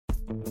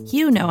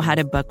You know how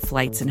to book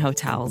flights and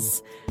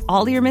hotels.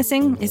 All you're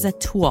missing is a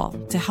tool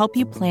to help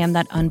you plan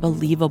that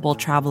unbelievable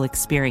travel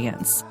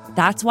experience.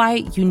 That's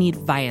why you need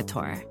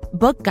Viator.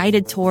 Book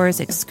guided tours,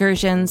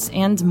 excursions,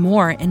 and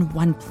more in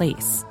one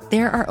place.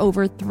 There are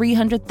over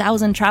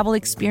 300,000 travel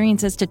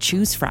experiences to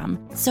choose from,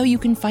 so you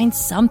can find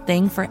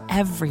something for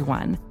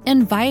everyone.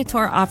 And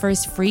Viator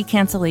offers free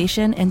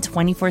cancellation and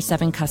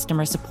 24/7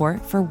 customer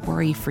support for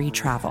worry-free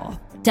travel.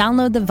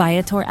 Download the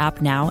Viator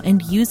app now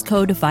and use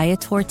code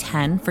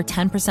Viator10 for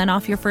 10%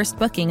 off your first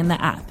booking in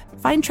the app.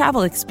 Find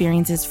travel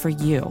experiences for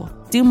you.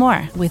 Do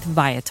more with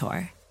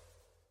Viator.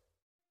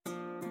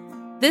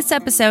 This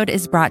episode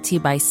is brought to you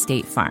by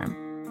State Farm.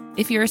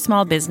 If you're a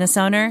small business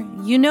owner,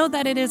 you know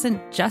that it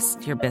isn't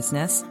just your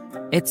business,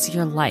 it's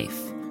your life.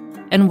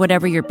 And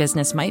whatever your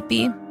business might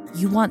be,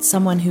 you want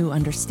someone who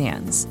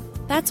understands.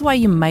 That's why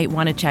you might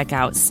want to check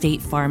out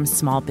State Farm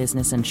Small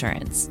Business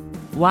Insurance.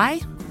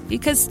 Why?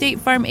 Because State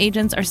Farm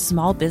agents are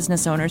small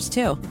business owners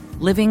too,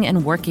 living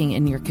and working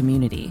in your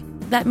community.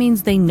 That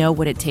means they know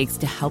what it takes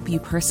to help you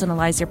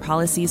personalize your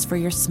policies for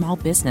your small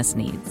business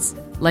needs.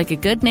 Like a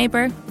good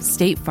neighbor,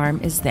 State Farm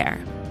is there.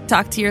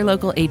 Talk to your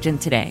local agent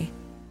today.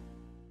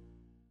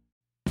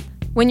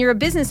 When you're a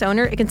business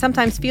owner, it can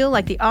sometimes feel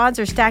like the odds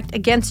are stacked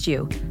against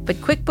you. But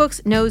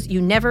QuickBooks knows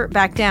you never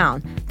back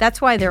down.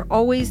 That's why they're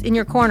always in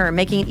your corner,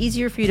 making it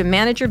easier for you to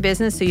manage your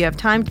business so you have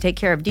time to take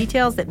care of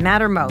details that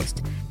matter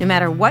most. No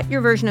matter what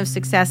your version of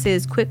success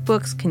is,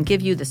 QuickBooks can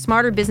give you the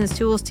smarter business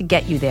tools to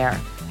get you there.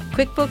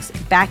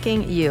 QuickBooks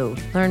backing you.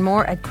 Learn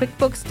more at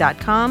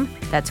QuickBooks.com.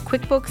 That's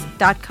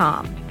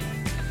QuickBooks.com.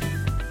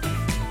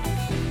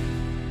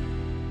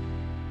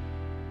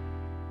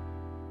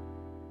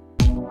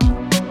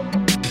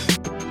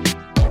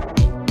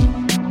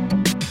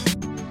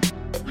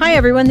 Hi,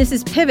 everyone. This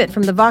is Pivot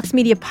from the Vox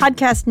Media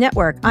Podcast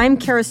Network. I'm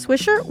Kara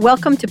Swisher.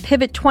 Welcome to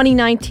Pivot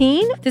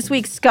 2019. This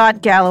week,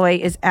 Scott Galloway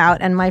is out,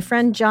 and my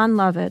friend John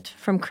Lovett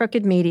from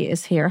Crooked Media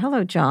is here.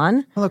 Hello,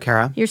 John. Hello,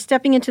 Kara. You're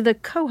stepping into the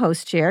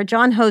co-host chair.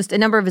 John hosts a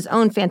number of his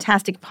own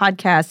fantastic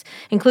podcasts,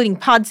 including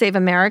Pod Save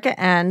America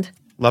and...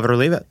 Love It or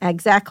Leave It.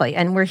 Exactly.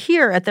 And we're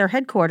here at their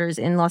headquarters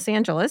in Los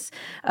Angeles,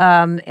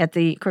 at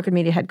the Crooked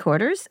Media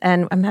headquarters,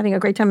 and I'm having a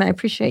great time, and I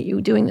appreciate you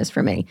doing this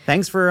for me.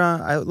 Thanks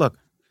for, look,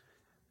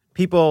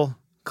 people...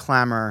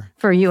 clamor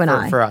for you and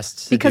I. For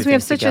us because we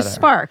have such a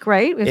spark,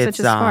 right? We have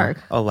such a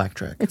spark.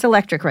 Electric. It's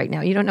electric right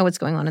now. You don't know what's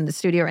going on in the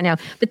studio right now.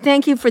 But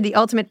thank you for the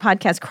Ultimate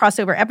Podcast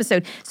crossover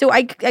episode. So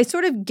I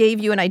sort of gave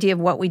you an idea of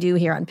what we do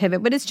here on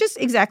Pivot, but it's just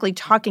exactly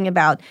talking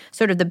about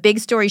sort of the big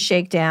story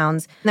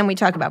shakedowns. And then we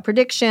talk about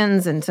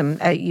predictions and some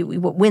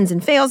wins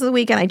and fails of the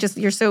week. And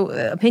you're so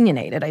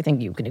opinionated. I think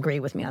you can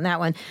agree with me on that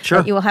one.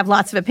 Sure. You will have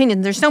lots of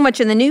opinions. There's so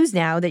much in the news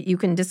now that you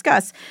can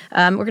discuss.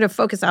 We're going to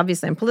focus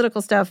obviously on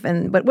political stuff,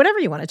 but whatever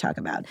you want to talk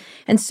about.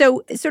 And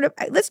so sort of,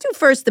 let's do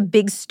first the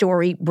big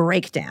story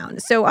breakdown.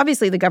 So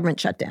obviously the government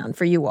shutdown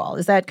for you all.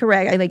 Is that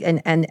correct?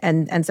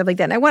 And stuff like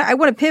that. And I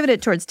want to pivot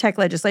it towards tech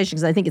legislation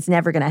because I think it's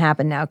never going to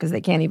happen now because they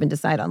can't even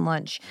decide on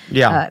lunch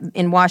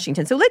in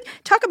Washington. So let's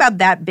talk about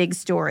that big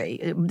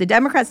story. The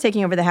Democrats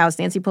taking over the House.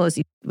 Nancy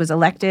Pelosi was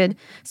elected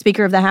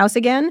Speaker of the House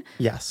again.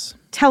 Yes.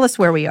 Tell us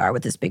where we are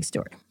with this big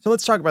story. So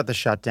let's talk about the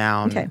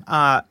shutdown. Okay.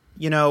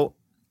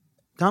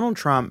 Donald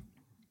Trump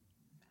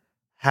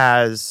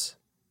has...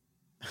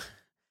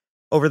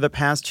 over the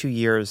past 2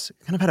 years,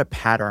 kind of had a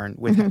pattern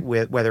with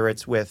whether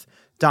it's with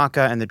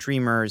DACA and the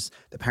Dreamers,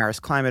 the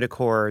Paris Climate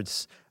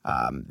Accords,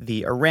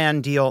 the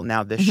Iran deal,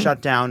 now this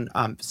shutdown,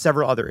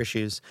 several other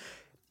issues.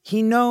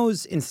 He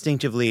knows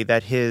instinctively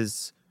that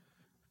his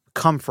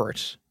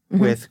comfort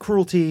with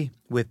cruelty,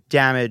 with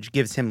damage,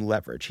 gives him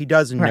leverage. He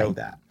does know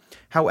that.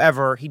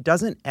 However, he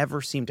doesn't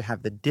ever seem to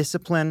have the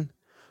discipline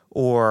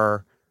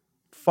or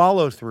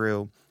follow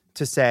through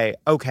to say,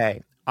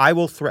 okay, I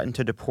will threaten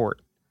to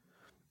deport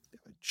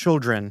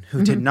children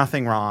who did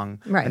nothing wrong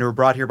and were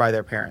brought here by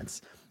their parents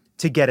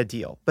to get a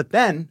deal. But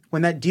then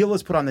when that deal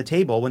is put on the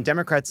table, when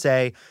Democrats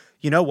say,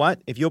 you know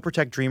what, if you'll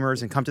protect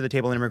Dreamers and come to the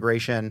table in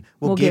immigration,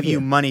 we'll give you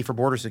money for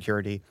border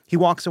security, he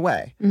walks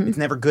away. It's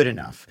never good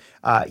enough.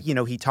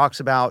 He talks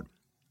about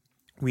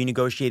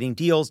renegotiating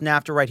deals,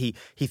 NAFTA, right?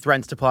 He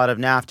threatens to pull out of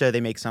NAFTA.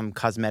 They make some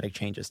cosmetic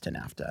changes to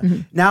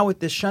NAFTA. Now with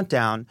this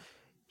shutdown,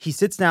 he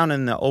sits down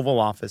in the Oval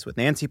Office with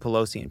Nancy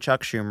Pelosi and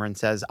Chuck Schumer and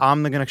says,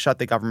 I'm going to shut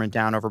the government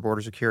down over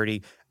border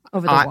security.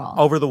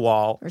 Over the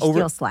wall. Or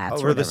steel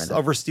slats.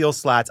 Over steel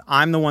slats.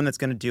 I'm the one that's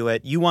going to do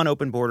it. You want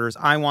open borders.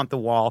 I want the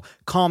wall.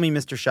 Call me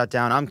Mr.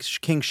 Shutdown. I'm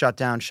King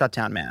Shutdown,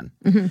 Shutdown Man.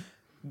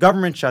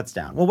 Government shuts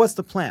down. Well, what's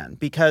the plan?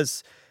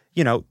 Because...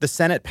 the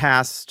Senate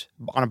passed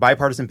on a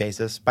bipartisan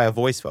basis by a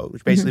voice vote,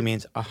 which basically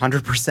means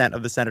 100%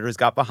 of the senators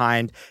got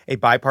behind a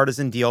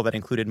bipartisan deal that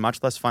included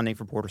much less funding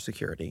for border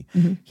security.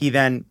 He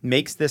then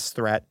makes this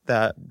threat.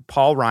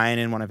 Paul Ryan,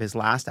 in one of his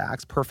last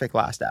acts, perfect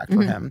last act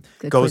for him,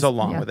 goes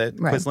along with it.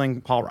 Right.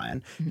 Quizzling Paul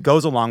Ryan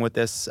goes along with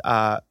this.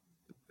 The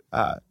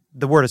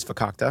word is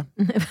Fakakta.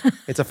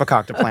 It's a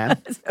Fakakta plan.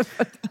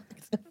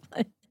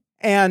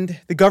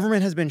 And the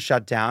government has been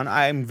shut down.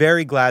 I'm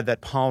very glad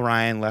that Paul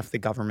Ryan left the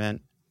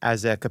government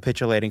as a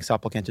capitulating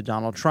supplicant to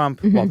Donald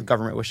Trump while the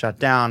government was shut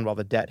down, while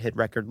the debt hit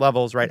record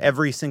levels, right?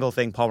 Every single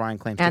thing Paul Ryan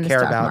claims to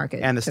care about.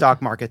 And the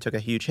stock market took a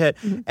huge hit.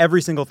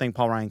 Every single thing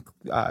Paul Ryan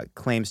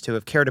claims to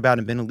have cared about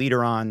and been a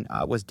leader on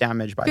was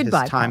damaged by his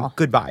time. Paul.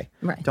 Goodbye.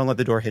 Right. Don't let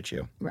the door hit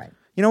you. Right.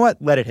 You know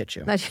what? Let it hit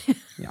you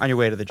on your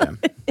way to the gym.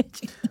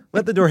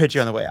 Let the door hit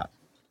you on the way out.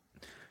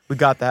 We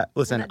got that.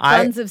 Listen,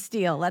 tons of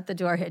steel. Let the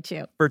door hit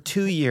you. For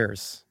 2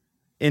 years,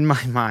 in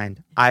my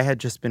mind, I had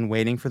just been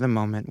waiting for the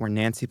moment where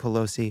Nancy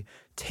Pelosi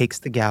takes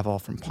the gavel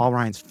from Paul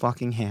Ryan's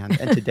fucking hand,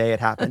 and today it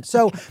happened.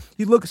 So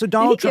you look. So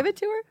Donald Trump. Did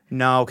he give it to her?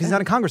 No, because he's not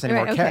in Congress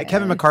anymore. Right, okay,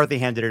 Kevin McCarthy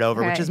handed it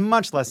over, which is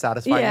much less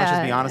satisfying. Let's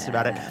just be honest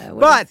about it.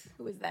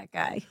 Who is that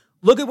guy?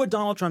 Look at what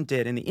Donald Trump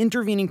did in the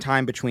intervening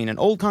time between an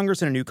old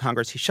Congress and a new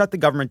Congress. He shut the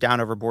government down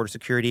over border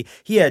security.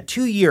 He had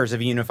 2 years of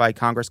a unified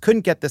Congress,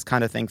 couldn't get this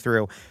kind of thing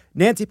through.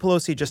 Nancy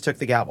Pelosi just took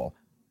the gavel.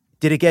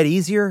 Did it get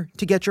easier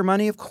to get your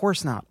money? Of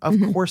course not. Of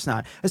course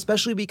not.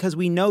 Especially because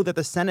we know that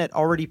the Senate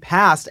already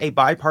passed a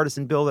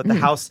bipartisan bill that the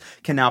House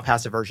can now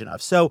pass a version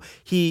of. So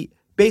he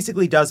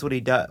basically does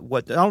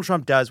what Donald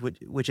Trump does,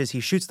 which is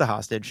he shoots the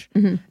hostage.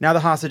 Now the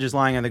hostage is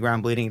lying on the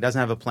ground bleeding. He doesn't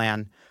have a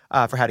plan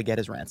for how to get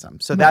his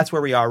ransom. So that's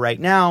where we are right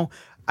now.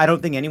 I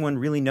don't think anyone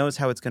really knows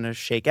how it's going to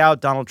shake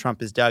out. Donald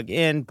Trump is dug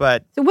in,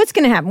 but... So what's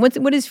going to happen?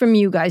 What is from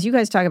you guys? You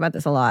guys talk about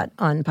this a lot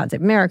on Pod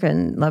Save America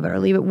and Love It or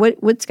Leave It.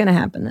 What's going to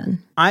happen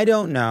then? I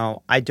don't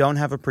know. I don't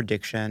have a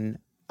prediction.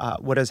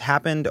 What has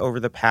happened over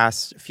the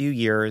past few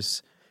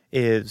years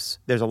is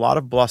there's a lot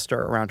of bluster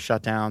around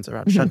shutdowns,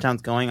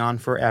 shutdowns going on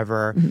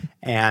forever,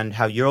 and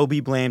how you'll be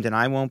blamed and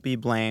I won't be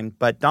blamed.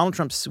 But Donald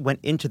Trump went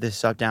into this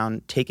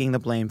shutdown taking the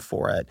blame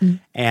for it.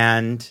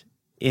 And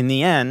in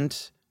the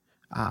end,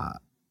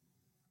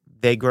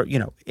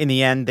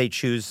 they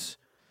choose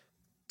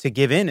to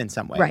give in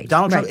some way. Right,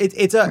 Donald Trump, right.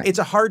 it's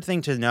a hard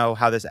thing to know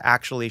how this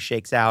actually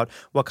shakes out,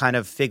 what kind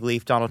of fig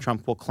leaf Donald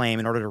Trump will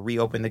claim in order to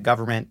reopen the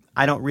government.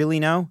 I don't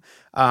really know.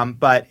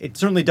 But it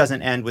certainly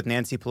doesn't end with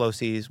Nancy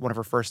Pelosi's, one of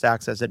her first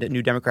acts as a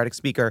new Democratic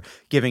speaker,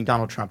 giving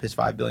Donald Trump his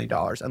 $5 billion,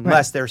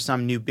 unless there's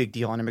some new big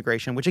deal on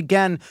immigration, which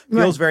again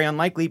feels very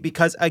unlikely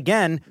because,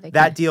 again,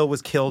 that deal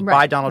was killed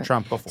by Donald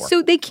Trump before.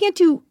 So they can't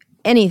do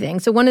anything.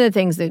 So one of the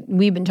things that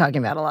we've been talking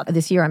about a lot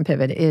this year on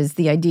Pivot is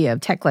the idea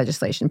of tech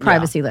legislation,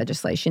 privacy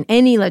legislation,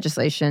 any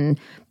legislation,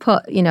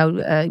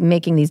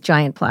 making these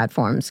giant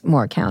platforms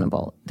more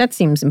accountable. That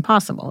seems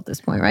impossible at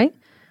this point, right?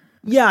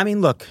 Yeah, I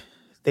mean, look,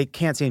 they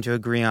can't seem to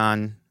agree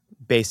on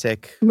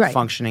basic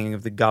functioning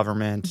of the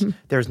government.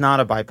 There's not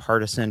a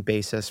bipartisan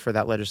basis for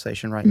that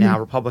legislation right now.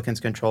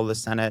 Republicans control the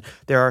Senate.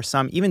 There are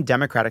some, even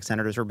Democratic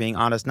senators, for being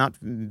honest, not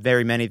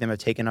very many of them have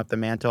taken up the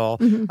mantle.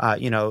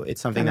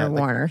 It's something that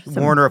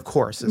Warner, of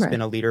course, has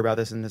been a leader about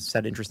this and has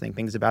said interesting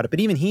things about it. But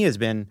even he has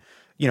been,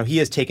 he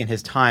has taken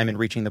his time in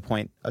reaching the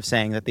point of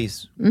saying that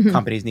these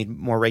companies need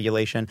more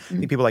regulation. I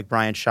think people like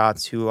Brian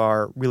Schatz, who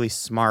are really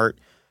smart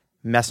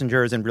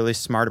messengers and really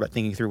smart about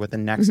thinking through what the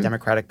next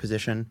Democratic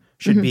position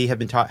should be,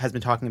 has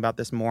been talking about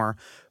this more.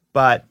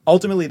 But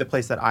ultimately, the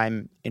place that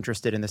I'm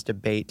interested in this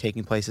debate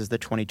taking place is the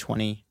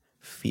 2020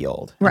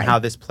 field and how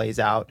this plays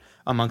out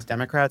amongst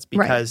Democrats,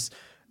 because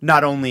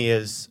not only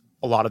is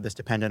a lot of this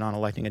dependent on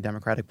electing a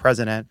Democratic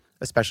president,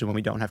 especially when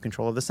we don't have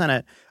control of the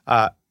Senate,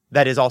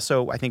 that is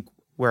also, I think,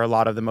 where a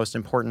lot of the most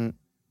important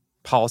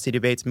policy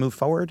debates move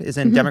forward is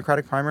in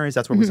Democratic primaries.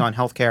 That's what we saw in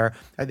healthcare.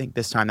 I think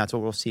this time that's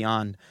what we'll see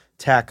on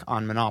tech,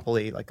 on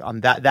monopoly, like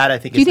on that I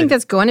think. Do you think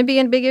that's going to be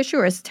a big issue,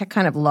 or has tech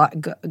kind of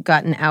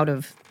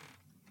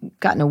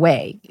gotten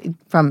away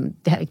from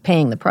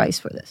paying the price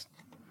for this?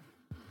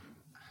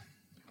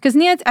 Because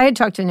I had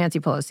talked to Nancy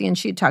Pelosi, and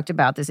she had talked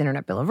about this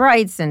Internet Bill of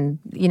Rights, and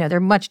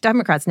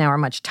Democrats now are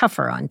much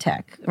tougher on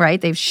tech,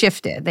 right? They've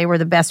shifted. They were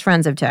the best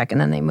friends of tech,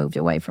 and then they moved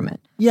away from it.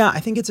 Yeah, I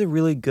think it's a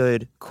really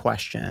good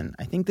question.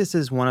 I think this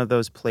is one of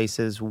those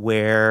places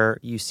where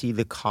you see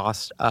the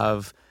cost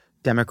of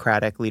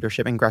Democratic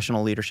leadership,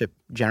 congressional leadership,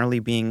 generally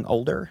being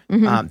older.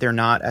 They're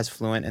not as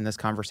fluent in this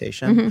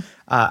conversation.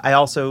 I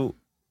also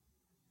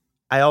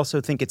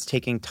think it's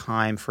taking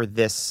time for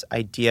this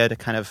idea to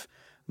kind of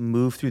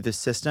move through the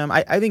system.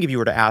 I think if you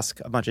were to ask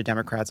a bunch of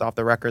Democrats off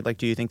the record, like,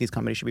 do you think these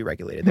companies should be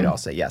regulated? They'd all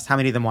say yes. How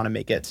many of them want to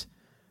make it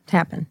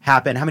happen?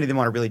 How many of them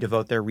want to really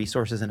devote their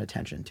resources and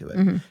attention to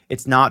it?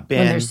 It's not been...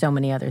 When there's so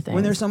many other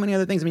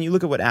things. I mean, you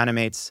look at what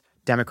animates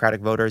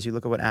Democratic voters, you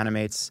look at what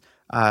animates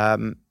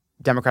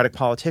Democratic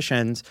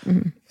politicians,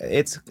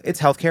 it's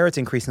healthcare, it's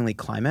increasingly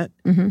climate.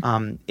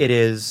 It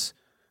is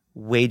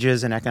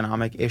wages and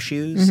economic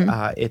issues.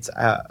 It's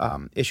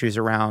issues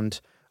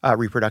around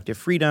reproductive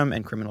freedom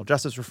and criminal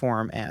justice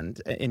reform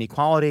and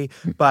inequality.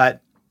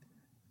 But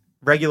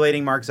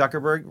regulating Mark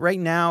Zuckerberg right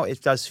now,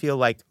 it does feel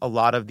like a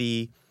lot of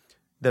the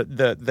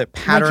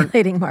pattern.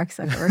 Regulating Mark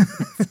Zuckerberg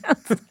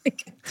sounds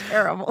like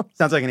terrible.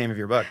 Sounds like a name of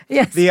your book.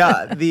 Yes.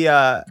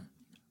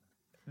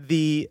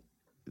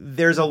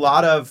 There's a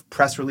lot of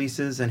press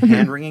releases and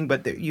hand-wringing,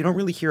 but you don't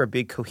really hear a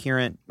big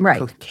coherent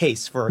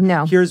case for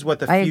here's what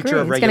the future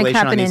of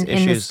regulation on these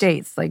issues. In the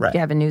states, like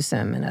Gavin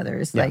Newsom and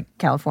others, like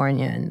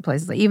California and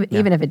places like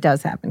even if it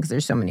does happen, because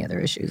there's so many other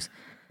issues.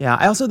 Yeah,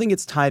 I also think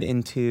it's tied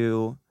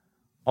into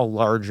a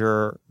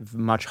larger,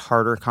 much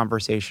harder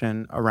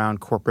conversation around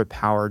corporate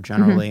power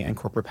generally and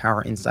corporate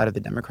power inside of the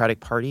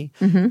Democratic Party.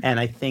 And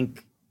I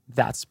think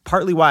that's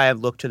partly why I've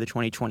looked to the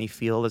 2020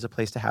 field as a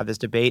place to have this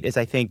debate, is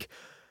I think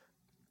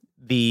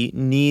the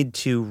need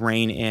to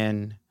rein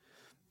in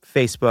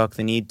Facebook,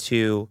 the need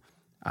to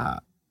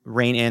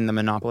rein in the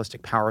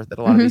monopolistic power that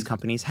a lot of these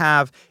companies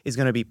have is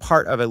going to be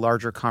part of a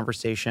larger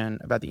conversation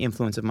about the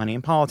influence of money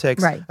in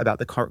politics, about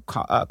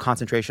the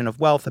concentration of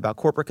wealth, about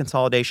corporate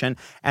consolidation.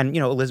 And,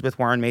 Elizabeth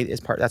Warren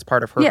that's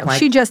part of her plank.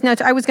 She just now,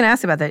 I was going to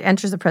ask about that,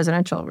 enters the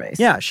presidential race.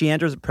 Yeah, she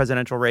enters the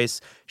presidential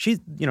race. She's,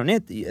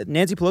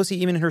 Nancy Pelosi,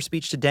 even in her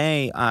speech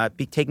today,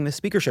 taking the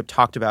speakership,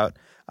 talked about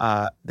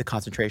the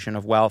concentration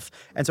of wealth.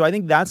 And so I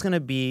think that's going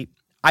to be,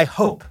 I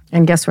hope.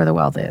 And guess where the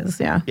wealth is,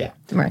 Yeah.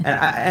 Right.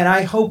 And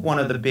I hope one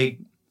of the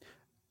big,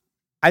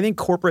 I think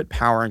corporate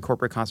power and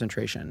corporate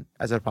concentration,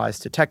 as it applies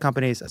to tech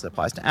companies, as it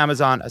applies to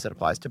Amazon, as it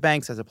applies to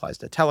banks, as it applies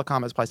to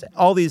telecom, as it applies to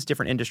all these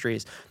different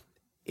industries,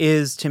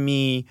 is to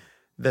me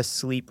the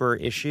sleeper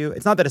issue.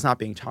 It's not that it's not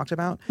being talked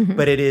about,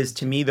 but it is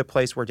to me the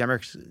place where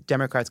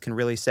Democrats can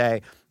really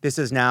say, this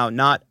is now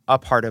not a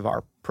part of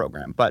our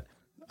program, but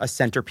a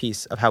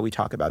centerpiece of how we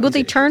talk about. Will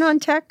they turn on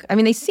tech? I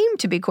mean, they seem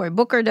to be. Cory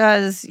Booker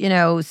does.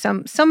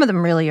 Some of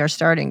them really are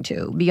starting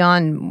to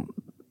beyond.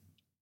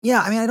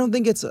 Yeah, I mean, I don't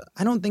think it's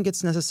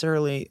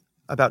necessarily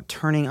about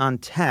turning on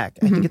tech.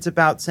 I think it's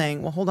about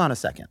saying, well, hold on a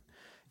second.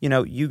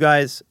 You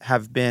guys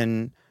have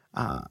been,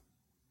 the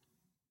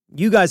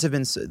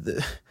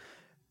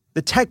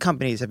tech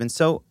companies have been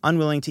so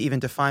unwilling to even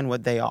define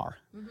what they are,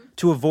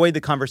 to avoid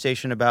the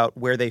conversation about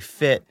where they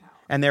fit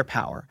and their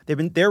power.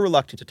 They're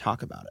reluctant to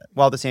talk about it,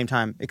 while at the same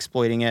time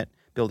exploiting it,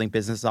 building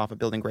businesses off it,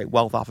 building great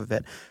wealth off of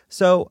it.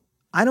 So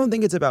I don't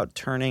think it's about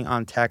turning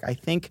on tech. I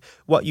think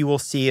what you will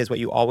see is what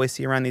you always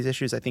see around these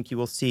issues. I think you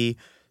will see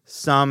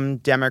some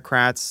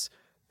Democrats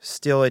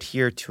still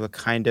adhere to a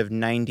kind of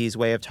 90s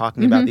way of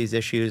talking about these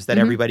issues that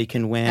everybody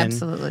can win.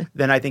 Absolutely.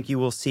 Then I think you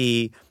will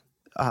see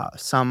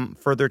some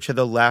further to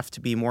the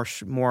left be more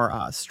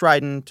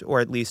strident, or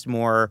at least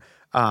more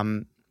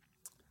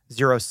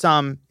zero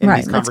sum in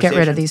these conversations. Let's get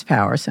rid of these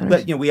power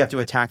centers. But, we have to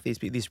attack these.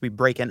 These should be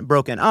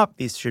broken up.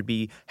 These should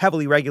be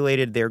heavily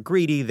regulated. They're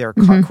greedy. They're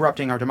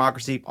corrupting our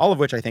democracy, all of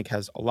which I think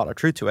has a lot of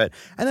truth to it.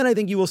 And then I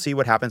think you will see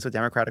what happens with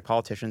Democratic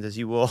politicians, as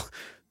you will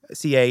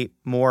see a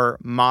more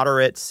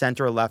moderate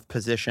center-left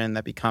position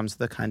that becomes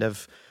the kind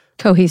of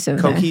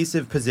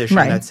cohesive position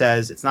that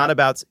says it's not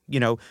about,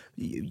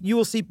 you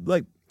will see,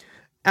 like,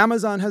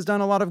 Amazon has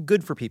done a lot of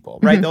good for people,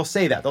 right? They'll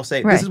say that. They'll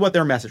say, this is what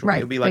their message will be.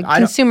 It'll be like,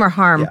 consumer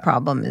harm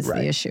problem is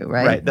the issue,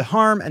 right? Right. The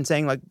harm, and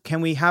saying, like,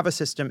 can we have a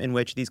system in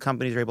which these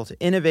companies are able to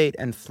innovate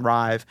and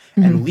thrive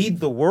and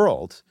lead the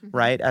world,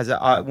 right, as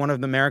one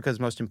of America's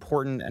most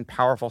important and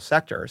powerful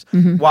sectors,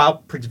 while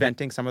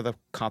preventing some of the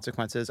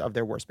consequences of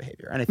their worst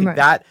behavior? And I think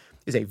that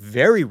is a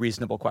very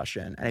reasonable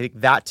question. And I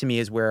think that, to me,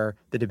 is where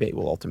the debate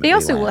will ultimately They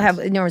also land. will have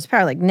enormous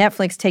power, like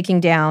Netflix taking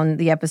down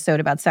the episode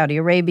about Saudi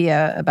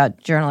Arabia,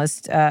 about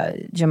journalist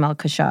Jamal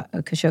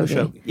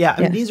Khashoggi. Yeah,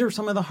 I mean, these are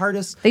some of the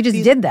hardest. They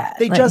just did that.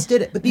 They just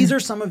did it. But these are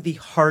some of the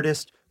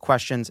hardest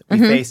questions we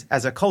face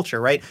as a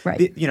culture, right?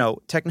 Right.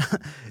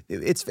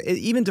 It's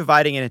even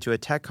dividing it into a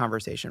tech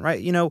conversation,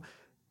 right?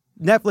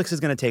 Netflix is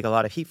going to take a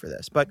lot of heat for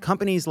this, but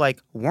companies like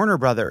Warner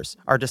Brothers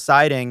are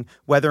deciding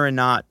whether or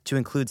not to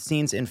include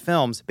scenes in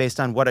films based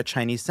on what a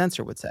Chinese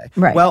censor would say.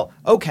 Right. Well,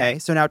 okay,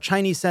 so now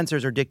Chinese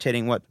censors are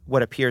dictating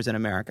what appears in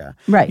America.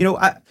 Right.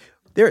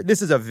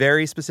 This is a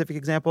very specific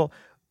example.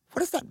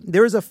 What is that?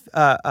 There was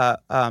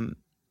Martin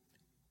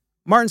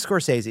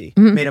Scorsese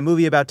made a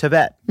movie about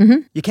Tibet.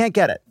 You can't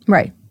get it.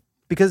 Right.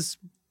 Because,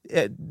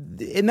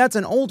 and that's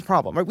an old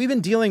problem, right? We've been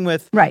dealing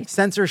with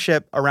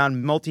censorship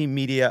around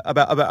multimedia,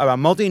 about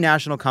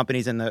multinational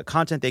companies and the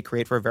content they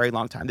create for a very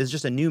long time. This is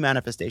just a new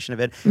manifestation of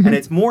it. And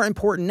it's more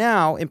important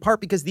now, in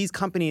part because these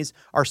companies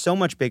are so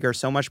much bigger, have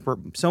so much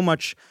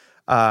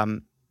more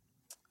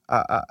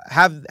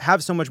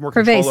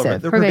control over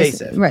it. They're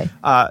pervasive. Right.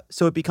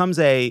 So it becomes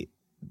a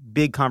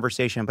big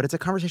conversation, but it's a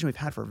conversation we've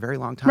had for a very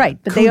long time. Right,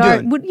 but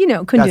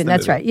Kundun,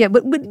 that's right. Yeah,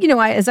 but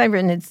as I've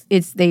written,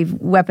 it's they've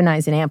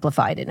weaponized and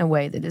amplified it in a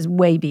way that is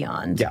way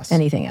beyond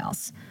anything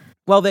else.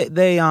 Well, I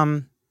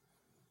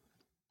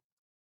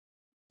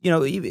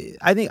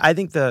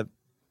think it's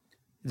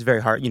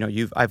very hard.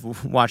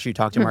 I've watched you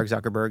talk to Mark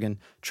Zuckerberg and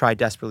try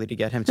desperately to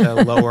get him to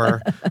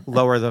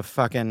lower the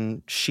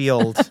fucking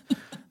shield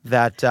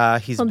that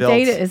he's built.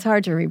 Data is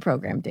hard to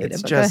reprogram data,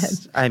 it's but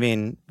just, go ahead. I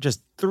mean,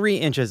 just 3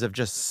 inches of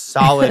just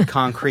solid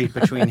concrete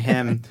between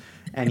him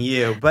and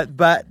you. But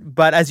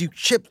as you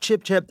chip,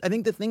 I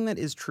think the thing that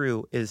is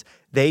true is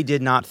they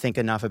did not think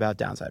enough about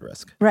downside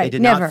risk. Right. They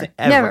did never.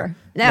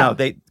 No,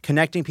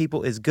 connecting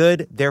people is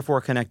good,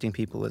 therefore connecting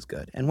people is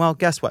good. And well,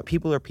 guess what?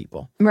 People are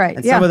people. Right.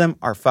 And some of them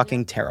are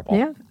fucking terrible.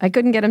 Yeah. I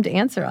couldn't get him to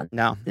answer on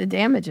No. the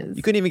damages.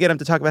 You couldn't even get him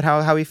to talk about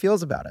how he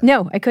feels about it.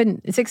 No, I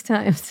couldn't. 6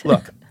 times.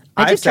 Look,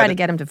 I just try to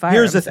get him to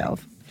fire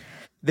himself.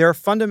 There are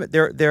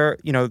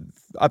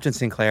Upton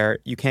Sinclair,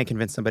 you can't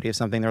convince somebody of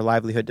something their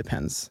livelihood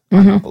depends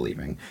on not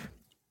believing.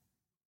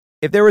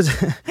 if there was...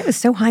 That was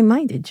so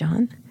high-minded,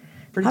 John.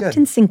 Pretty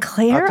Upton good.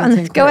 Sinclair? Upton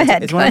Sinclair. Go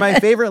ahead. It's one of my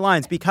favorite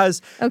lines because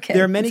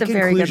there are many it's a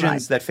very good line.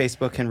 conclusions that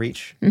Facebook can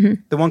reach.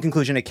 The one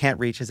conclusion it can't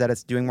reach is that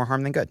it's doing more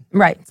harm than good.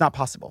 Right. It's not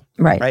possible.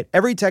 Right.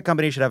 Every tech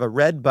company should have a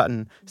red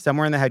button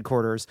somewhere in the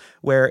headquarters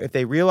where if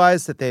they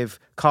realize that they've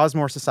caused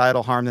more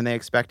societal harm than they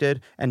expected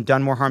and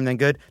done more harm than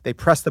good, they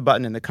press the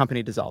button and the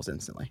company dissolves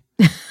instantly.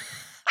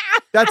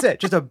 That's it.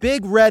 Just a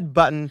big red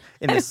button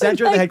in the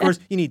center of the headquarters.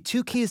 You need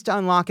 2 keys to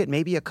unlock it,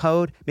 maybe a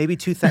code, maybe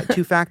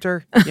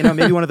two-factor,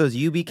 maybe one of those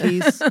UB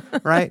keys,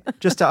 right?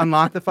 Just to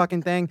unlock the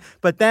fucking thing.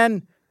 But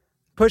then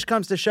push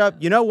comes to shove.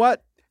 You know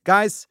what,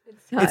 guys?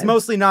 It's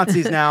mostly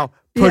Nazis now.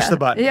 Push the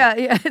button. Yeah,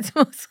 it's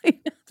mostly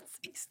Nazis.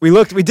 We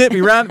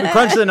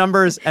crunched the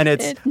numbers, and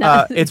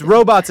it's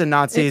robots and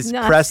Nazis.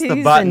 Press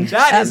the button.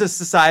 That is a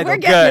societal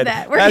good.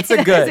 We're getting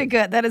to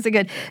that. That is a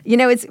good.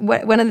 It's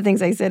one of the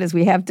things I said is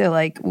we have to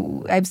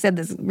I've said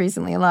this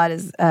recently a lot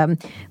is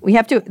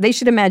they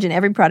should imagine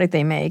every product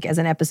they make as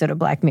an episode of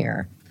Black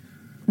Mirror.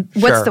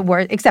 What's the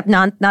word? Except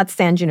not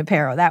San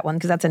Junipero, that one,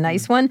 because that's a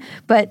nice one,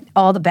 but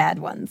all the bad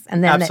ones.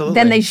 And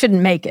then they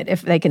shouldn't make it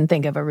if they can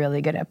think of a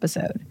really good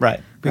episode.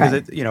 Right.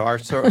 Because,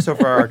 so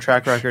far our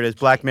track record is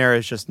Black Mirror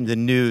is just the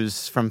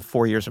news from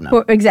 4 years from now.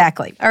 Well,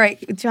 exactly. All right,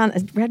 John,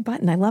 red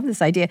button. I love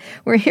this idea.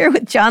 We're here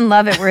with John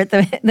Lovett. We're at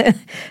the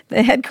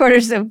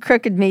headquarters of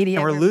Crooked Media.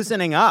 And we're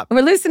loosening up.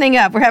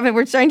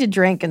 We're starting to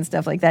drink and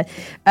stuff like that.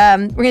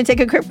 We're going to take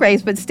a quick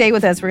break, but stay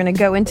with us. We're going to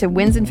go into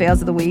wins and fails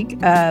of the week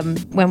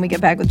when we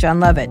get back with John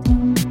Lovett.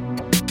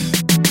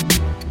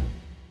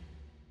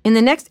 In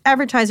the next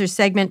advertiser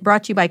segment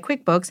brought to you by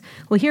QuickBooks,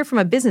 we'll hear from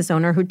a business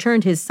owner who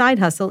turned his side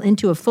hustle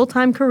into a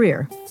full-time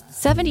career.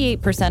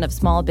 78% of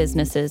small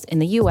businesses in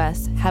the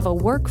U.S. have a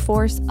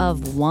workforce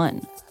of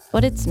 1.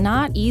 But it's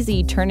not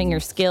easy turning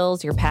your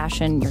skills, your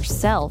passion,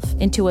 yourself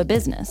into a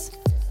business.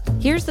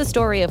 Here's the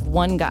story of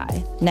one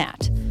guy,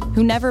 Nat,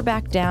 who never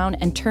backed down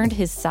and turned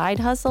his side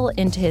hustle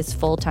into his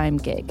full-time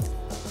gig.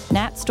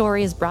 Nat's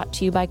story is brought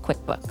to you by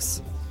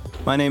QuickBooks.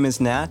 My name is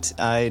Nat.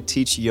 I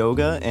teach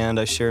yoga and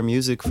I share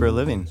music for a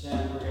living.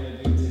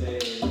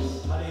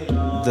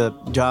 The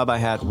job I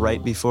had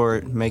right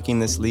before making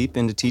this leap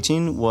into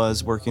teaching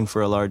was working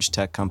for a large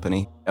tech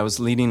company. I was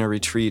leading a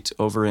retreat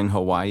over in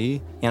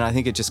Hawaii, and I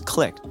think it just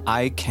clicked.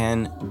 I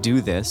can do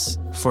this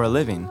for a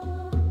living.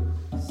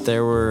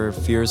 There were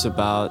fears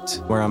about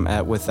where I'm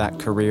at with that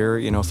career.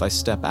 If I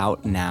step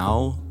out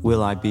now,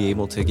 will I be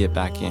able to get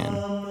back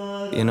in?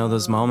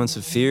 Those moments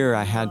of fear,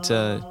 I had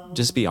to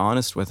just be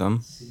honest with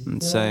them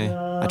and say,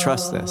 I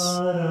trust this.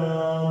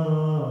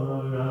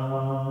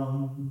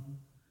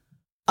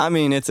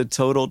 It's a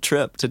total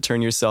trip to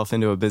turn yourself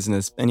into a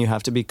business, and you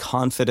have to be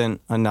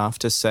confident enough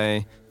to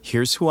say,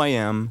 here's who I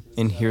am,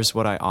 and here's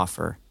what I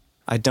offer.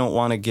 I don't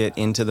want to get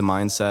into the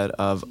mindset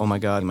of, oh my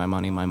God, my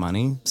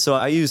money. So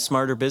I use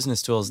smarter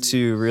business tools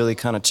to really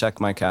kind of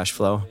check my cash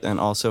flow and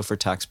also for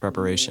tax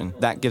preparation.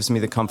 That gives me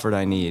the comfort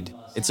I need.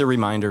 It's a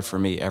reminder for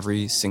me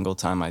every single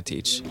time I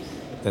teach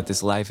that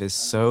this life is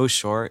so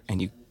short and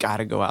you got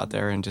to go out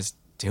there and just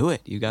do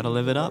it. You got to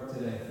live it up.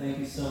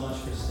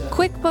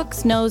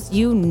 QuickBooks knows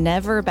you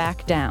never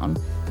back down.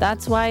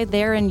 That's why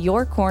they're in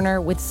your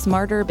corner with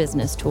smarter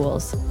business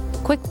tools.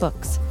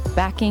 QuickBooks,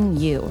 backing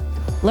you.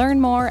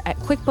 Learn more at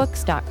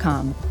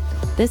QuickBooks.com.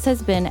 This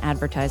has been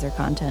advertiser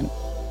content.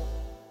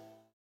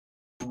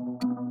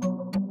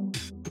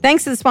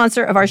 Thanks to the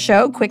sponsor of our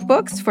show,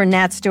 QuickBooks, for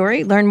Nat's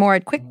story. Learn more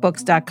at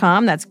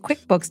QuickBooks.com. That's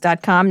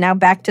QuickBooks.com. Now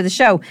back to the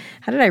show.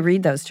 How did I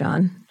read those,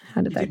 John?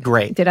 How did that?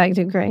 Great. Did I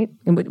do great?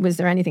 And was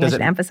there anything I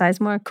should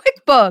emphasize more?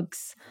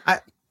 QuickBooks.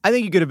 I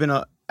think you could have been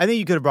I think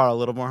you could have brought a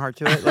little more heart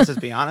to it. Let's just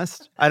be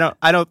honest. I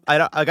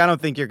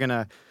don't think you're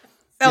gonna.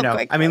 Look,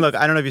 I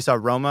don't know if you saw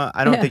Roma.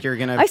 I don't think you're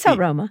gonna. I saw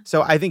Roma.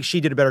 So I think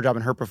she did a better job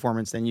in her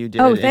performance than you did.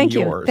 Oh, in thank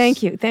you, yours.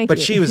 thank you. But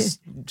she was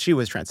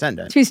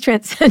transcendent. She's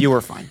transcendent. You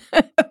were fine.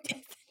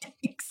 Okay,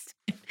 thanks.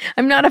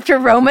 I'm not up to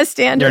Roma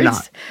standards. You're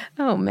not.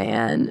 Oh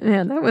man,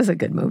 that was a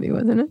good movie,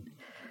 wasn't it?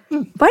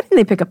 Why didn't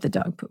they pick up the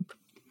dog poop?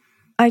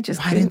 Why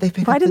didn't they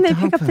pick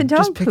up the dog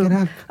Just pick poop? it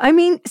up.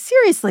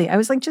 Seriously, I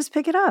was like, just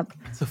pick it up.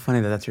 It's so funny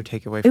that's your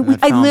takeaway from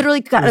that film. I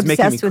literally got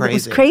obsessed with it. It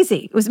was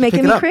crazy. It was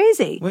making me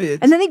crazy.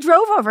 And then they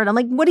drove over it. I'm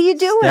like, what are you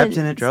doing? Stepped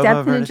in it, drove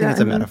over it. I think it's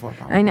a metaphor.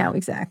 Probably. I know,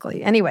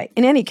 exactly. Anyway,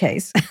 in any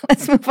case,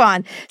 let's move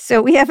on.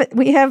 So we have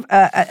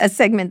a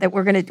segment that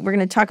we're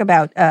gonna talk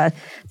about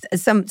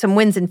some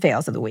wins and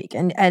fails of the week,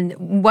 and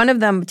one of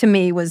them to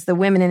me was the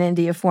women in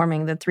India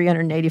forming the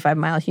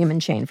 385-mile human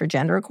chain for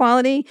gender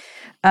equality,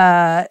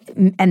 and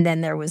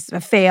then there was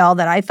a fail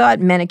that I thought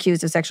men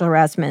accused of sexual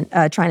harassment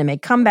trying to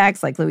make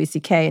comebacks like Louis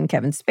C.K. and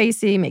Kevin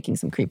Spacey, making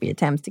some creepy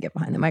attempts to get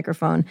behind the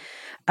microphone.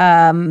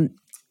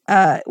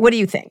 What do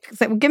you think?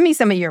 So give me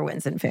some of your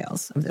wins and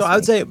fails of this week. I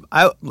would say,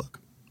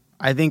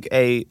 I think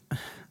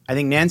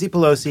Nancy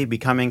Pelosi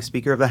becoming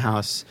Speaker of the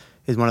House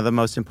is one of the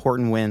most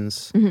important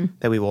wins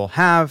that we will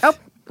have. Oh,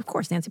 of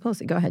course, Nancy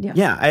Pelosi. Go ahead.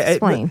 Yeah.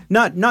 Explain.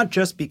 Not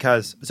just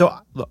because. So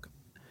look,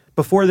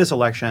 before this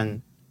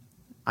election,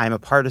 I'm a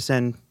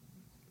partisan.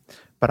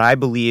 But I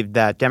believe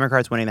that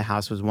Democrats winning the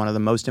House was one of the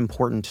most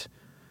important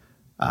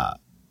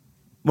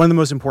one of the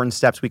most important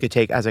steps we could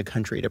take as a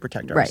country to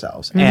protect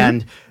ourselves.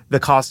 And the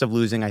cost of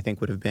losing, I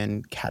think, would have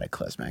been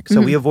cataclysmic.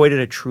 So we avoided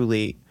a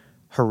truly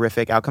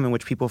horrific outcome in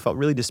which people felt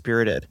really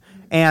dispirited.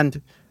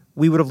 And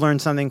we would have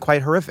learned something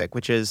quite horrific,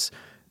 which is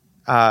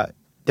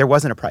there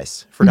wasn't a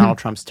price for Donald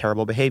Trump's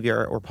terrible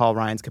behavior or Paul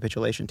Ryan's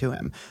capitulation to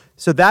him.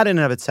 So that in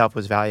and of itself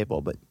was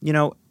valuable. But,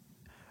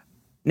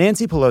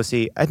 Nancy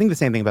Pelosi, I think the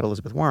same thing about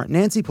Elizabeth Warren.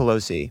 Nancy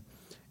Pelosi,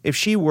 if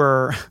she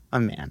were a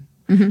man,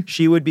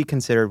 she would be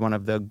considered one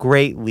of the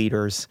great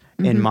leaders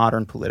in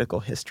modern political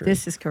history.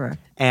 This is correct.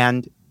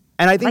 And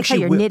I think like how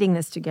you're knitting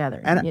this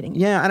together. And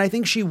I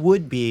think she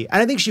would be,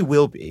 and I think she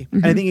will be,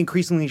 and I think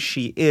increasingly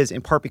she is,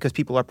 in part because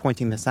people are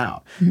pointing this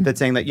out. That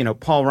saying that,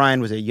 Paul Ryan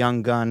was a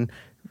young gun,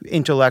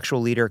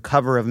 intellectual leader,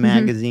 cover of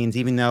magazines,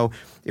 even though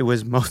it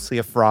was mostly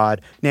a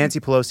fraud. Nancy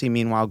Pelosi,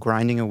 meanwhile,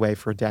 grinding away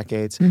for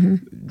decades,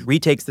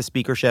 retakes the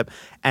speakership,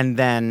 and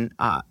then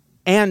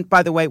and,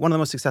 by the way, one of the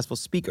most successful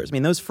speakers. I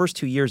mean, those first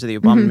 2 years of the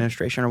Obama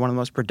administration are one of the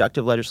most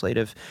productive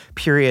legislative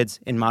periods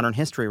in modern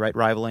history, right?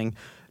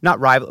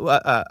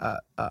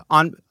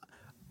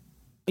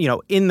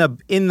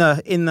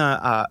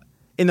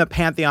 In the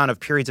pantheon of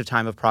periods of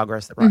time of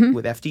progress that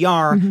with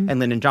FDR and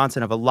Lyndon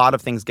Johnson, of a lot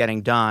of things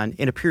getting done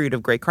in a period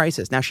of great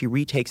crisis. Now she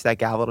retakes that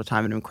gavel at a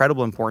time of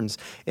incredible importance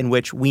in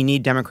which we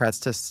need Democrats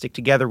to stick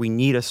together. We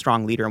need a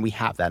strong leader, and we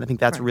have that. I think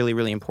that's really,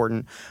 really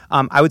important.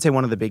 I would say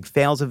one of the big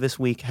fails of this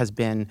week has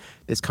been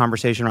this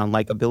conversation around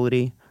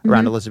likability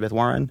around Elizabeth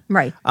Warren.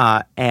 Right.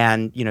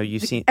 And,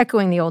 you've seen...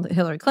 Echoing the old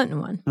Hillary Clinton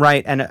one.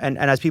 Right. And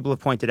as people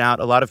have pointed out,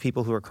 a lot of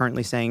people who are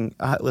currently saying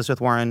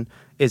Elizabeth Warren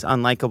is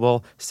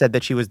unlikable said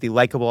that she was the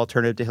likable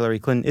alternative to Hillary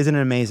Clinton. Isn't it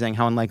amazing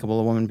how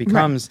unlikable a woman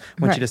becomes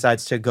when she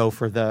decides to go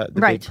for the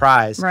big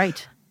prize?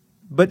 Right.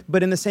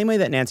 But in the same way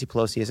that Nancy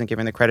Pelosi isn't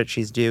given the credit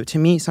she's due, to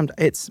me,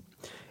 it's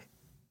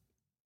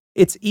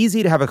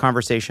easy to have a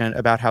conversation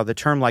about how the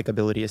term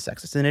likability is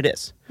sexist, and it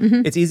is.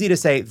 It's easy to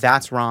say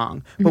that's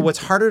wrong, but what's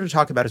harder to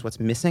talk about is what's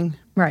missing.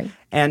 Right.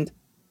 And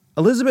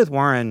Elizabeth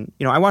Warren,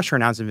 I watched her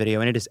announcement video,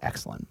 and it is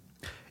excellent.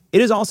 It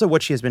is also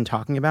what she has been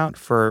talking about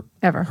for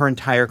her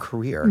entire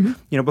career.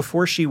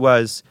 Before she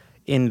was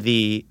in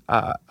the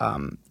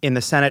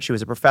Senate, she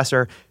was a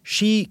professor.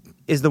 She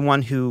is the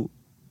one who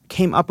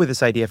came up with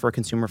this idea for a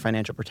Consumer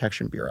Financial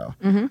Protection Bureau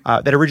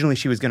that originally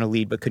she was going to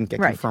lead but couldn't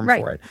get confirmed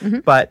for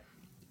it. But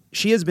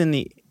she has been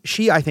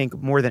I think,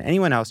 more than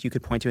anyone else you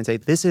could point to and say,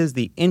 this is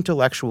the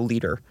intellectual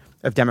leader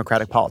of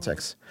Democratic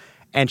politics.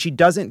 And she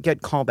doesn't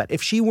get called that.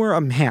 If she were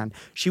a man,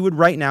 she would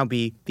right now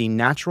be the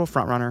natural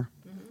frontrunner,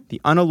 the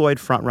unalloyed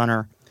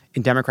frontrunner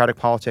in Democratic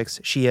politics.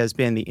 She has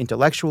been the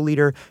intellectual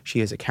leader.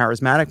 She is a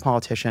charismatic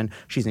politician.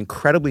 She's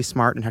incredibly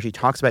smart in how she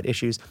talks about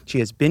issues. She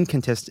has been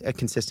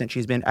consistent.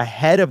 She's been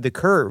ahead of the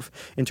curve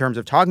in terms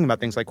of talking about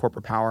things like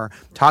corporate power,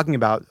 talking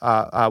about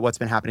what's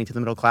been happening to the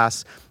middle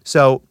class.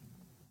 So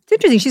it's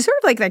interesting. She's sort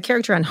of like that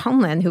character on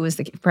Homeland who was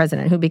the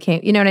president who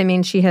became, you know what I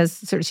mean? She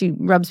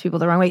rubs people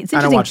the wrong way. It's interesting.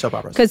 I don't watch soap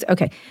operas. Because,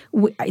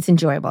 it's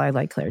enjoyable. I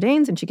like Claire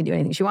Danes and she can do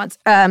anything she wants.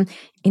 In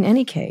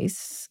any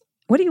case,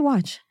 what do you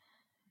watch?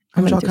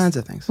 I watch all kinds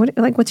of things.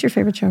 What's your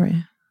favorite show right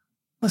now?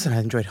 Listen, I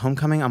enjoyed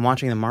Homecoming. I'm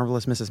watching The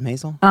Marvelous Mrs.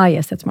 Maisel. Ah,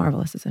 yes, that's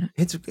marvelous, isn't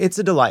it? It's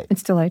a delight.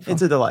 It's delightful.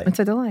 It's a delight. It's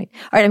a delight.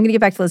 All right, I'm going to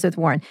get back to Elizabeth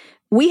Warren.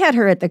 We had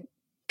her at the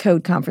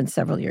Code Conference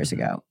several years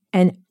ago,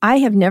 and I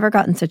have never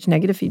gotten such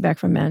negative feedback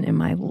from men in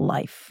my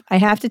life. I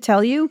have to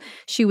tell you,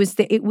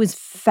 it was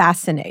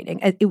fascinating.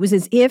 It was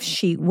as if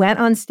she went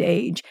on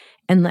stage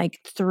and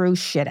threw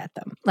shit at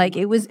them.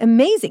 It was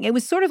amazing. It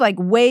was sort of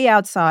way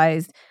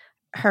outsized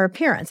her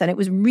appearance, and it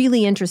was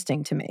really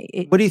interesting to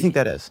me. What do you think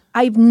that is?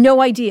 I have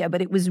no idea,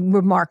 but it was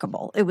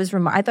remarkable.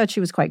 I thought she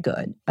was quite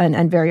good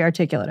and very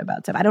articulate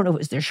about stuff. I don't know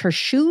if it was her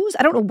shoes.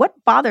 I don't know what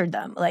bothered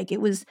them. It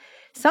was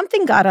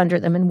something got under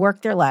them and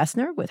worked their last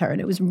nerve with her,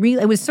 and it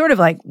was sort of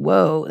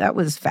whoa, that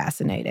was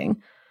fascinating.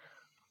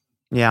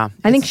 Yeah,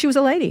 I think she was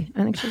a lady.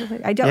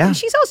 I don't. Yeah.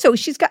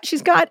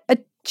 She's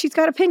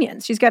got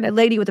opinions. She's got a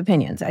lady with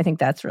opinions. I think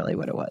that's really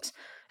what it was.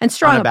 And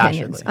strong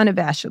opinions,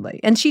 unabashedly.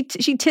 And she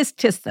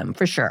tisk them,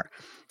 for sure,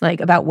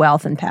 about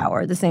wealth and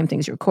power, the same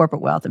things, your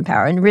corporate wealth and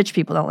power. And rich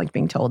people don't like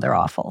being told they're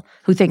awful,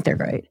 who think they're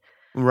great.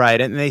 Right,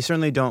 and they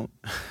certainly don't,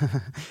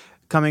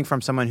 coming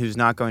from someone who's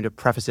not going to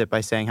preface it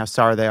by saying how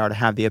sorry they are to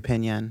have the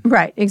opinion.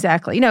 Right,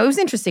 exactly. It was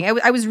interesting.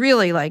 I was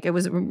really it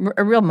was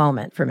a real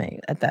moment for me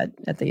at the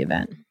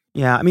event.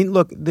 Yeah, I mean,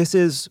 look, this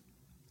is...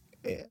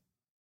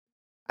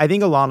 I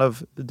think a lot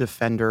of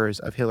defenders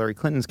of Hillary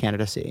Clinton's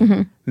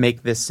candidacy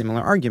make this similar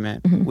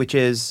argument, which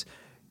is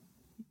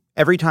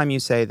every time you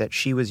say that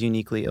she was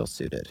uniquely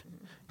ill-suited,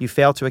 you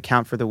fail to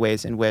account for the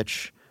ways in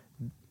which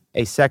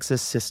a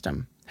sexist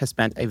system has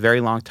spent a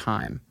very long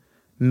time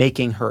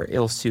making her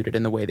ill-suited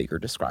in the way that you're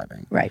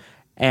describing. Right.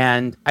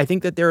 And I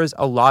think that there is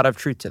a lot of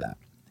truth to that.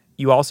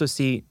 You also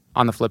see,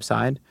 on the flip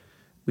side,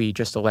 we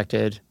just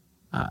elected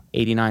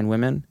 89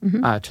 women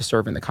to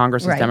serve in the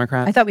Congress as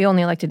Democrats. I thought we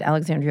only elected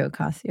Alexandria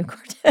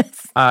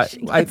Ocasio-Cortez.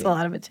 She gets a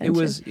lot of attention.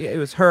 It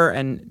was her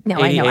and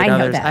 88 I know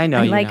others. that. I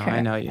know her.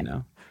 I know you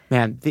know.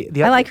 Man,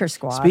 I like her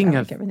squad. Speaking I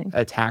of like everything.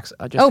 attacks,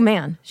 oh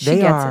man,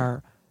 they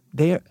are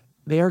they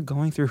are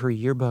going through her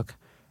yearbook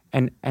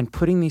and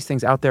putting these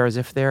things out there as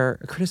if they're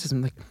a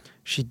criticism. Like,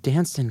 she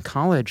danced in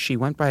college. She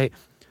went by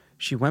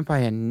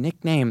a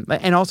nickname.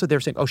 And also they're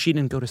saying, oh, she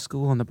didn't go to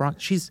school in the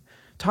Bronx. She's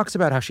talks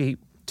about how she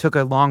took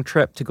a long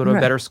trip to go to a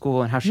better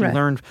school and how she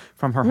learned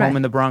from her home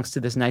in the Bronx to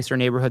this nicer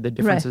neighborhood, the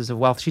differences of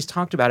wealth. She's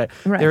talked about it.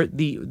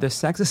 The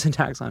sexist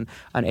attacks on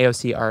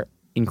AOC are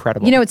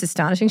incredible. You know, it's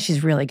astonishing.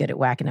 She's really good at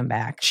whacking them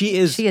back. She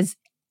is.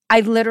 I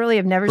literally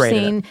have never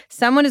seen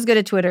someone as good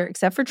at Twitter,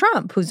 except for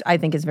Trump, who's I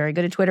think is very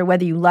good at Twitter.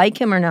 Whether you like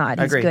him or not,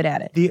 he's good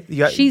at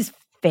it. She's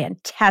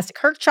fantastic.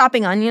 Her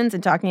chopping onions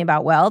and talking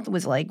about wealth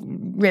was like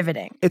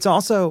riveting. It's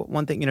also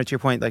one thing, to your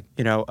point, like,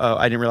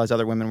 I didn't realize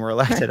other women were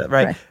elected,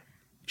 right?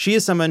 She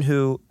is someone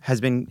who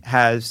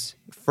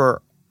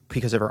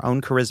because of her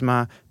own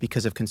charisma,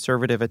 because of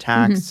conservative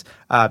attacks,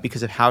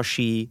 because of how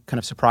she kind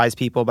of surprised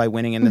people by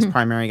winning in this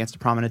primary against a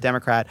prominent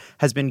Democrat,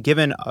 has been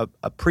given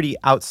a pretty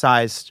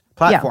outsized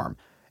platform.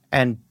 Yeah.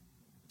 And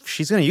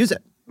she's going to use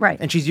it. Right.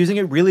 And she's using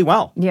it really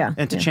well. Yeah.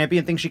 And to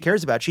champion things she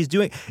cares about.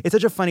 It's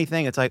such a funny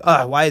thing. It's like,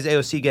 why is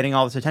AOC getting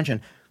all this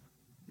attention?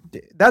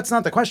 That's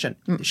not the question.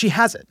 She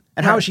has it.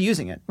 And how is she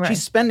using it?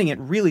 She's spending it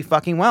really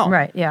fucking well.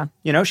 Right, yeah.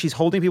 She's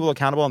holding people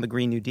accountable on the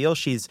Green New Deal.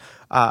 She's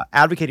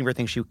advocating for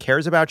things she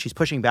cares about. She's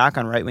pushing back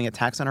on right-wing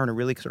attacks on her in a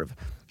really sort of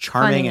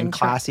charming and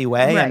classy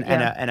way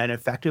and an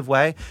effective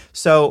way.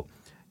 So,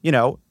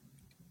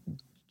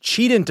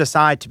 she didn't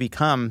decide to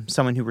become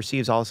someone who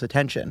receives all this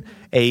attention.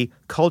 A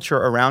culture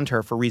around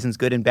her, for reasons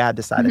good and bad,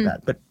 decided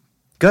that. But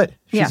good.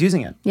 She's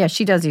using it. Yeah,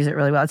 she does use it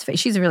really well.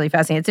 She's really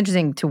fascinating. It's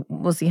interesting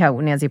we'll see how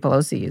Nancy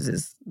Pelosi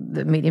uses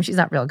the medium. She's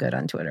not real good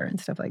on Twitter and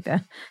stuff like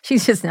that.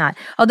 She's just not.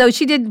 Although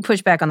she did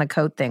push back on the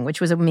coat thing, which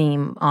was a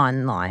meme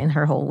online,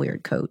 her whole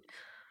weird coat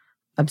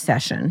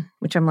obsession,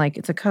 which I'm like,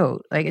 it's a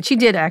coat. Like, she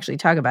did actually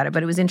talk about it,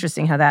 but it was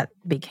interesting how that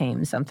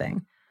became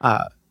something.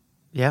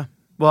 Yeah.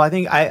 Well, I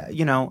think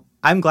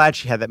I'm glad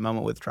she had that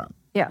moment with Trump.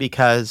 Yeah.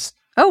 Because...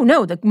 Oh,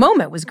 no, the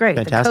moment was great.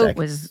 Fantastic. The coat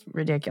was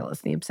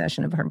ridiculous. The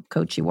obsession of her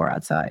coat she wore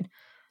outside.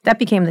 That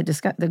became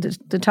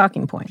the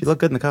talking point. She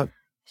looked good in the coat.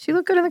 She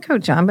looked good in the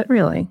coat, John, but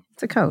really,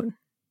 it's a coat.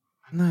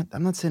 I'm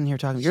not sitting here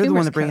talking. You're the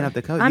one that bringing up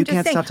the coat. You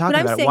can't stop talking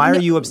about it. Why are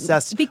you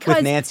obsessed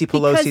with Nancy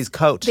Pelosi's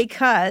coat?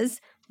 Because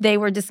they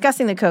were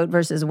discussing the coat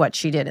versus what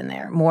she did in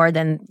there more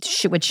than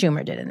what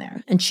Schumer did in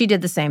there. And she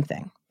did the same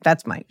thing.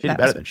 She did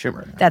better than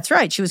Schumer. That's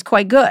right. She was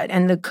quite good.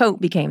 And the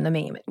coat became the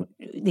meme,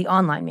 the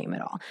online meme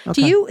at all.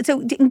 Okay.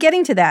 So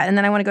getting to that, and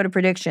then I want to go to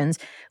predictions.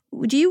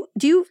 How do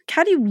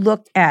you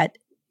look at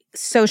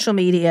social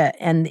media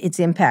and its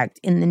impact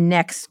in the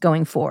next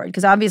going forward?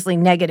 Because obviously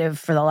negative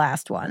for the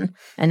last one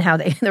and how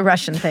the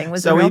Russian thing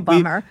was a real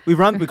bummer. We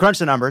crunched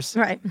the numbers.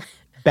 Right.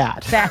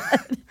 Bad.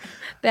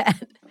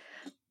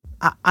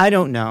 I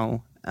don't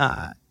know.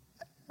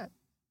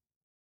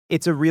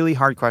 It's a really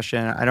hard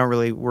question.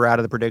 We're out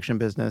of the prediction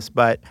business,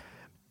 but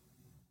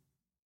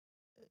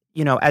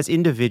as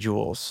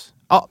individuals,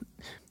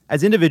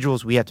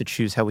 we have to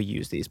choose how we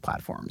use these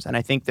platforms. And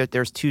I think that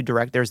there's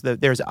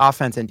there's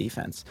offense and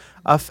defense.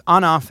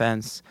 On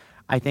offense,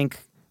 I think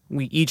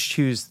we each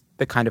choose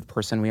the kind of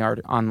person we are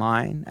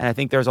online. And I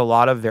think there's a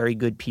lot of very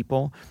good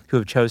people who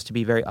have chose to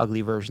be very ugly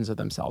versions of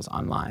themselves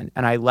online.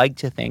 And I like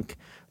to think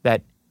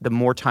that the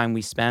more time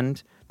we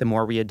spend, the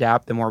more we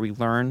adapt, the more we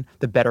learn,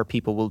 the better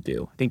people will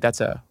do. I think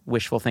that's a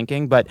wishful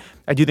thinking, but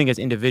I do think as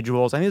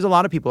individuals, I think there's a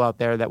lot of people out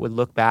there that would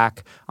look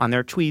back on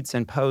their tweets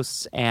and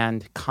posts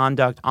and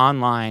conduct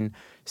online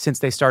since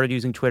they started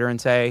using Twitter and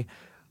say,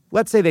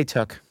 let's say they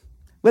took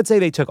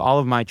all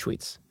of my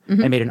tweets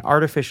and made an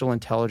artificially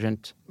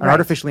intelligent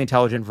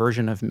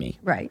version of me.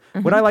 Right.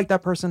 Would I like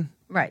that person?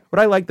 Right. Would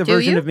I like the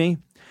version of me?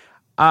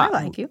 I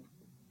like you.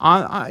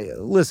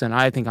 Listen,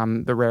 I think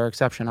I'm the rare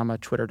exception. I'm a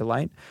Twitter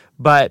delight,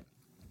 but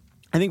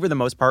I think for the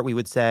most part, we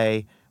would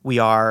say we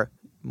are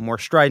more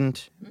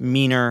strident,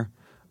 meaner,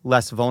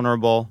 less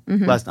vulnerable,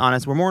 less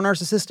honest. We're more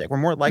narcissistic. We're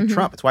more like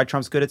Trump. It's why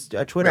Trump's good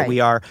at Twitter.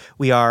 Right.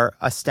 We are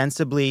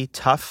ostensibly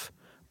tough,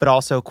 but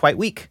also quite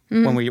weak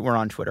when we're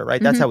on Twitter,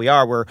 right? That's how we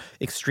are. We're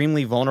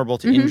extremely vulnerable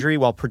to injury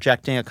while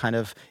projecting a kind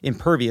of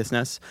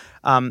imperviousness.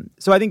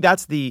 So I think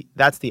that's the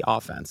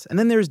offense. And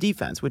then there's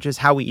defense, which is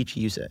how we each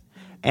use it.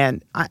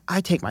 And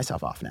I take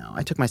myself off now.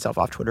 I took myself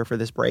off Twitter for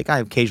this break. I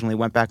occasionally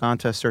went back on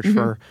to search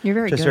for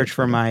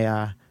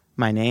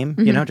my name,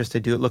 just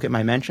to look at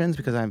my mentions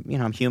because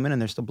I'm human and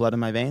there's still blood in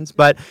my veins.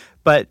 But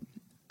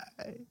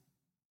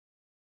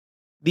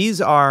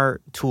these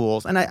are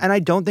tools, and I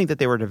don't think that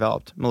they were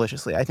developed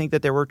maliciously. I think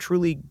that there were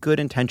truly good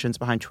intentions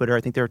behind Twitter.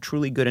 I think there are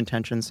truly good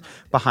intentions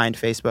behind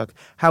Facebook.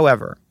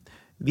 However,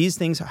 these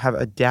things have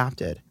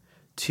adapted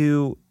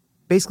to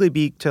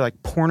basically to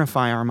like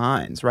pornify our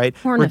minds, right?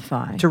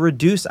 To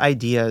reduce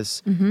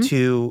ideas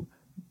to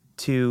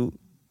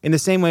in the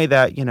same way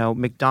that,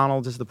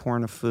 McDonald's is the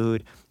porn of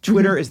food,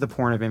 Twitter is the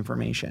porn of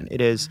information. It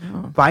is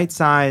bite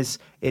size.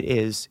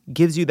 It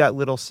gives you that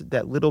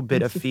little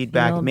bit of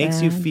feedback.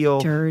 Makes you feel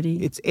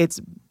dirty.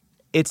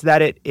 It's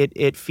that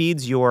it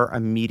feeds your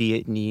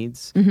immediate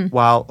needs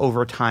while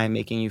over time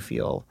making you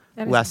feel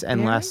less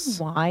and less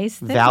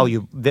wise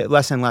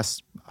less and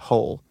less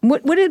whole.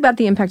 What about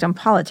the impact on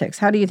politics?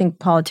 How do you think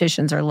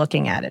politicians are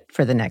looking at it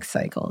for the next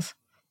cycles?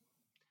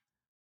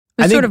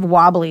 It was sort of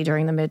wobbly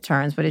during the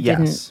midterms, but it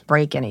didn't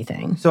break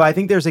anything. So I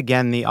think there's,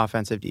 again, the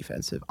offensive,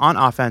 defensive. On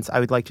offense, I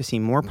would like to see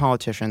more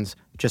politicians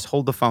just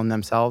hold the phone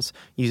themselves,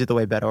 use it the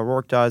way Beto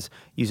O'Rourke does,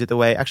 use it the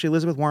way, actually,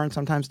 Elizabeth Warren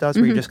sometimes does,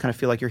 where you just kind of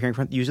feel like you're hearing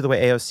from, use it the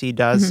way AOC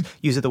does,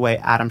 use it the way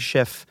Adam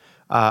Schiff,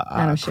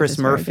 Chris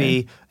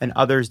Murphy, and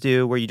others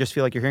do, where you just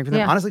feel like you're hearing from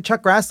them. Honestly,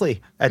 Chuck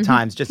Grassley at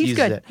times just uses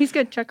it. He's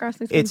good. Chuck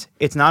Grassley's good.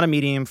 It's not a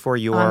medium for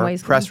your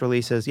press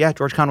releases. Yeah,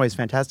 George Conway's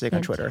fantastic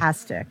on Twitter.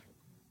 Fantastic.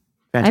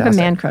 I have a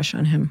man crush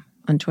on him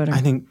on Twitter.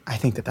 I think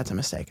that's a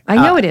mistake. I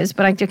know it is,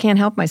 but I can't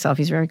help myself.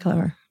 He's very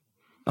clever.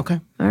 Okay.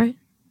 All right.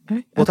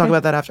 We'll talk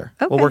about that after.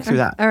 Okay. We'll work through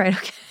that. All right.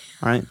 Okay.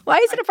 All right. Why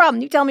is it a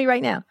problem? You tell me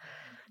right now.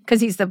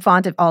 Because he's the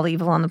font of all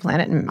evil on the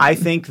planet. I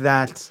think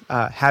that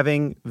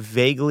having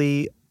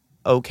vaguely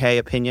okay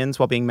opinions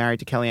while being married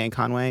to Kellyanne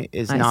Conway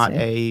is not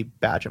a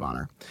badge of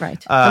honor.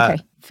 Right. Okay.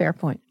 Fair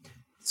point.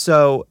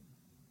 So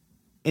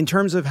in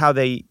terms of how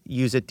they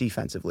use it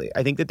defensively,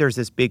 I think that there's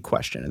this big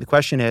question. And the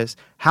question is,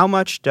 how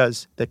much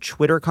does the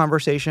Twitter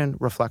conversation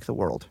reflect the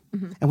world?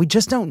 And we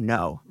just don't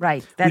know.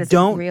 Right. That is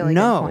a really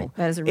good point.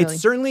 That is a really... It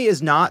certainly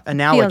is not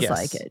analogous. Feels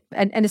like it.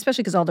 And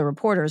especially because all the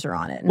reporters are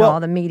on it and all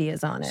the media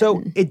is on it.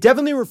 So it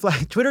definitely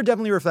reflects, Twitter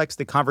definitely reflects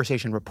the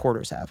conversation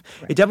reporters have.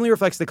 Right. It definitely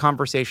reflects the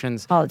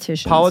conversations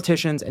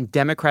politicians and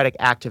Democratic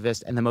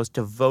activists and the most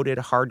devoted,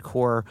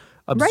 hardcore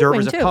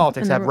observers of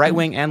politics have, right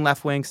wing and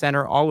left wing,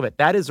 center, all of it.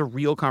 That is a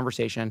real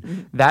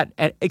conversation. That,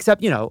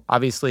 except,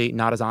 obviously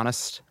not as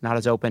honest, not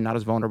as open, not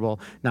as vulnerable,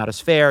 not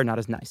as fair, not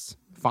as nice.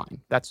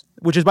 Fine.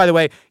 Which is, by the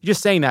way, you're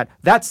just saying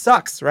that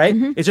sucks, right?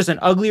 It's just an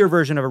uglier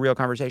version of a real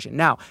conversation.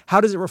 Now, how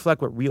does it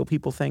reflect what real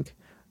people think?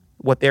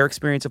 What their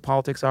experience of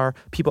politics are?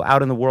 People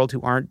out in the world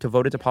who aren't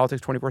devoted to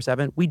politics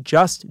 24/7? We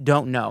just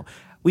don't know.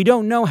 We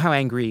don't know how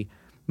angry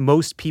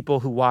most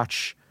people who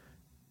watch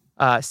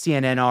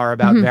CNN are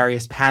about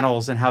various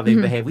panels and how they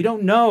behave. We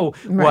don't know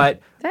what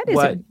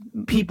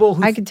people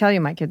who... I can tell you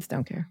my kids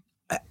don't care.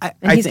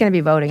 And he's going to be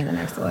voting in the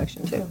next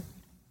election, too.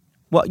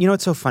 Well,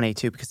 it's so funny,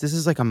 too, because this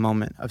is like a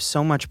moment of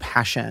so much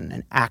passion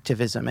and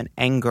activism and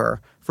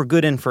anger for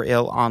good and for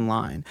ill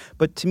online.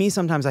 But to me,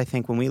 sometimes I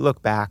think when we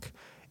look back,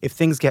 if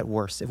things get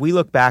worse, if we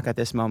look back at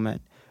this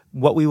moment,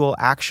 what we will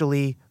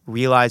actually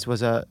realize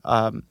was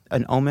an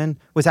omen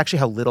was actually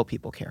how little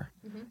people care.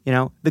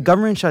 The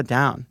government shut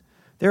down.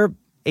 There are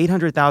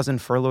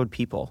 800,000 furloughed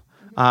people,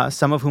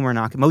 most of whom are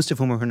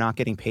not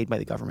getting paid by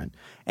the government.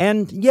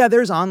 And yeah,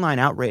 there's online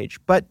outrage,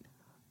 but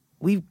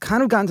we've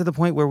kind of gotten to the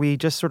point where we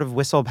just sort of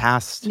whistle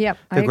past the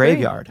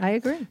graveyard. I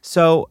agree.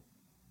 So,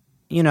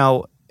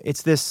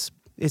 it's this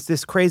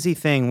crazy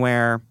thing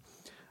where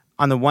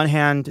on the one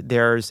hand,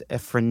 there's a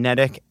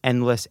frenetic,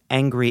 endless,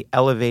 angry,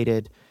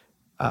 elevated,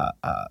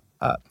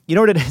 you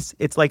know what it is?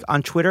 It's like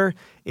on Twitter,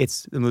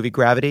 it's the movie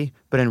Gravity,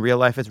 but in real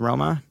life, it's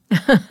Roma.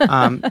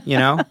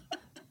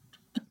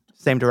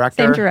 Same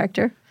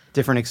director.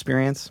 Different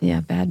experience. Yeah,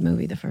 bad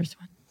movie, the first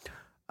one.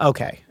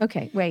 Okay,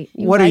 wait.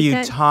 What are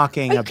you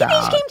talking about?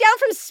 He came down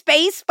from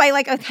space by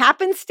like a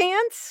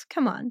happenstance?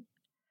 Come on.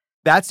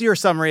 That's your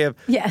summary of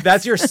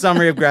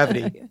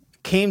Gravity.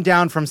 Came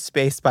down from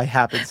space by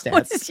happenstance.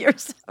 What is your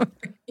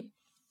summary?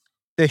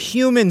 The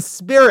human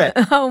spirit.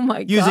 Oh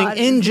my God. Using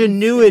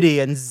ingenuity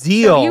and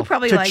zeal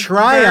to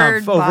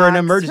triumph over an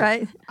emergency.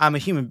 Right? I'm a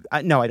human.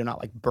 No, I do not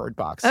like Bird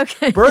Box.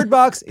 Okay. Bird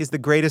Box is the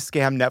greatest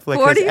scam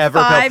Netflix has ever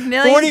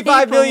built.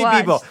 45 million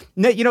people.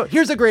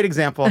 Here's a great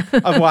example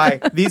of why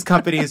these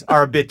companies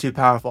are a bit too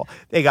powerful.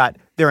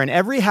 They're in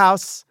every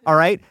house, all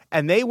right?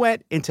 And they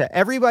went into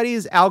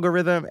everybody's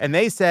algorithm and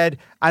they said,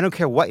 I don't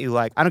care what you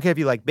like. I don't care if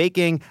you like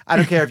baking. I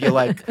don't care if you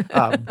like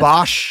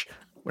Bosch.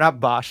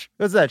 Not Bosch.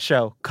 What's that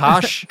show?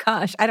 Kosh?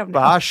 Kosh. I don't know.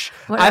 Bosch.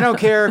 I don't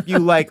care if you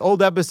like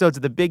old episodes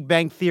of The Big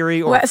Bang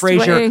Theory or West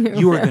Frasier. Wing.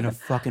 You are going to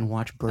fucking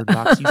watch Bird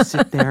Box. You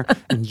sit there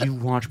and you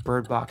watch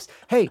Bird Box.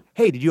 Hey,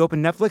 did you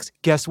open Netflix?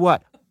 Guess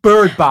what?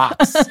 Bird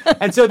Box.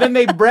 And so then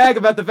they brag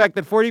about the fact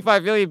that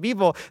 45 million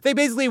people, they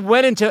basically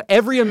went into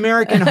every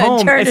American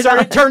home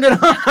and turned it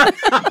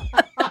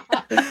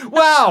on.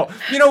 Wow.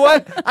 You know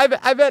what?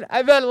 I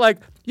bet like,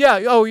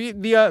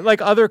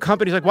 other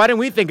companies, like, why didn't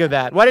we think of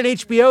that? Why didn't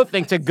HBO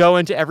think to go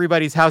into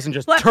everybody's house and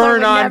just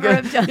turn on?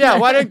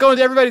 Why didn't go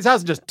into everybody's house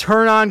and just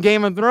turn on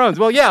Game of Thrones?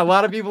 Well, yeah, a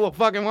lot of people will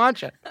fucking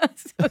watch it.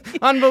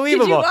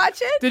 Unbelievable. Did you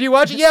watch it? Did you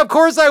watch it? Yeah, of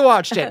course I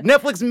watched it.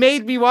 Netflix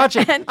made me watch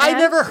it. I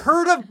never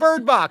heard of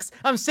Bird Box.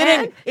 I'm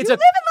sitting. You live in Los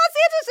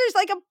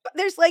Angeles.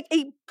 There's like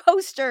a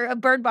poster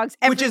of Bird Box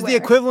everywhere. Which is the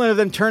equivalent of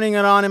them turning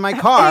it on in my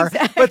car.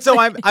 Exactly. But so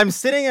I'm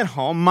sitting at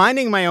home,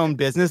 minding my own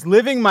business,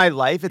 living my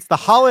life. It's the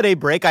holiday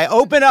break. I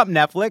open up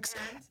Netflix,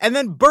 and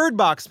then Bird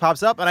Box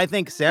pops up, and I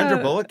think Sandra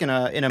Bullock in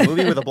a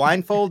movie with a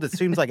blindfold. It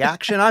seems like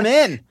action. I'm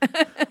in.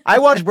 I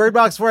watched Bird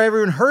Box before I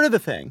ever even heard of the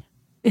thing.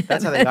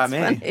 That's how they got me.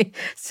 Funny.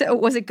 So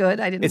was it good?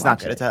 I didn't It's watch not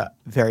good. it. It's a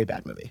very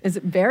bad movie. Is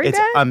it very It's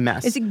bad? a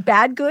mess. Is it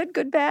bad, good,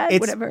 good, bad?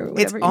 Whatever.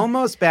 It's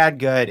almost bad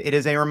good. It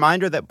is a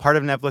reminder that part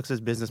of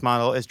Netflix's business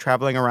model is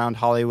traveling around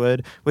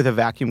Hollywood with a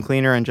vacuum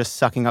cleaner and just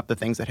sucking up the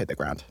things that hit the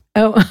ground.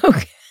 Oh,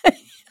 okay.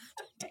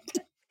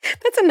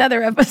 That's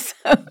another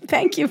episode.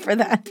 Thank you for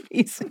that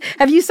piece.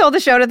 Have you sold the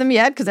show to them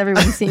yet? Because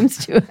everyone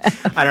seems to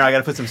have. I don't know. I got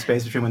to put some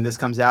space between when this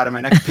comes out and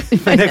my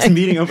next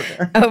meeting over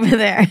there. Over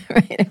there.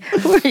 Right.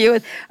 Who are you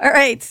with? All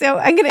right. So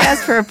I'm going to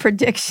ask for a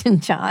prediction,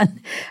 John.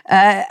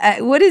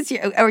 What is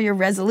your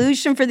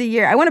resolution for the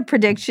year? I want a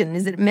prediction.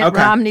 Is it Mitt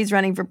Romney's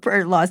running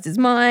or lost his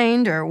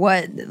mind, or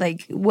what?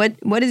 Like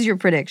what is your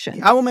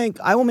prediction? I will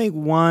make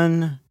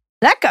one.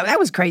 That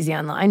was crazy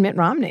online, Mitt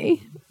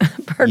Romney.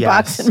 Bird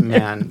Box and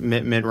man,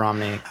 Mitt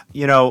Romney.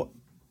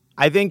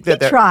 I think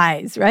that he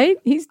tries, right?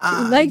 He's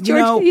like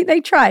George.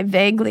 They try,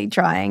 vaguely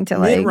trying to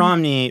Mitt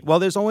Romney. Well,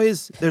 there's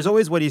always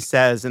what he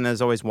says, and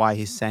there's always why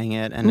he's saying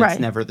it, and it's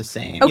never the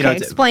same. Okay,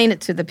 explain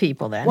it to the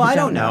people then. Well, I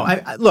don't know.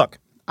 Look,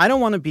 I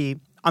don't want to be.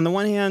 On the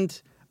one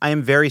hand, I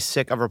am very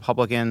sick of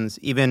Republicans,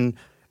 even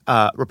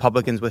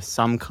Republicans with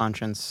some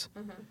conscience,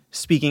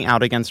 speaking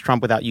out against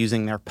Trump without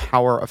using their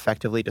power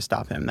effectively to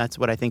stop him. That's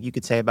what I think you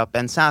could say about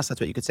Ben Sasse.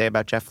 That's what you could say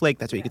about Jeff Flake.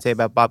 That's what you could say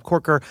about Bob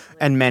Corker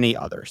and many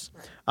others.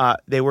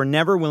 They were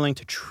never willing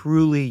to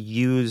truly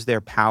use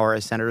their power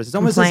as senators. It's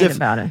almost as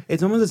if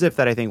It's almost as if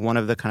that I think one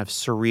of the kind of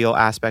surreal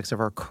aspects of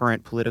our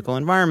current political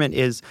environment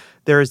is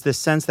there is this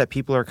sense that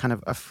people are kind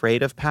of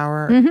afraid of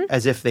power,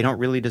 as if they don't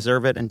really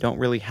deserve it and don't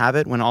really have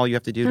it. When all you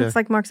have to do It's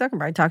like Mark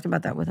Zuckerberg. I talked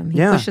about that with him. He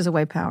pushes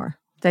away power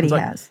that he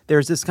has.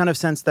 There's this kind of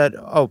sense that,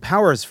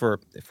 power is for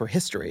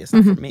history. It's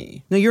not for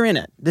me. No, you're in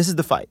it. This is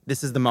the fight.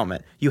 This is the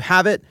moment. You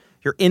have it.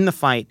 You're in the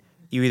fight.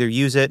 You either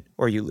use it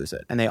or you lose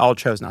it. And they all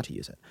chose not to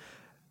use it.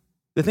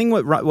 The thing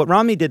what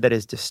Romney did that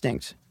is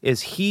distinct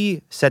is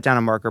he set down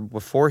a marker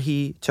before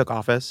he took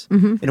office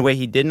in a way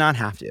he did not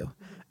have to.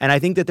 And I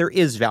think that there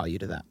is value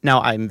to that.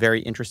 Now, I'm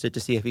very interested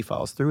to see if he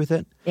follows through with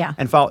it. Yeah.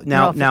 And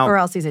or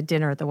else he's at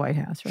dinner at the White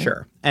House, right?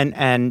 Sure.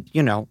 And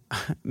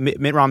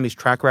Mitt Romney's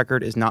track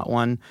record is not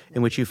one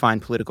in which you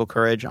find political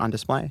courage on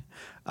display.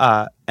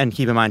 And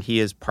keep in mind, he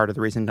is part of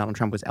the reason Donald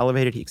Trump was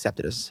elevated. He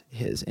accepted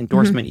his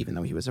endorsement, even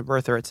though he was a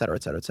birther, et cetera,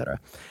 et cetera, et cetera.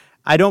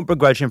 I don't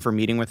begrudge him for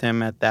meeting with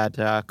him at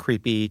that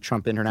creepy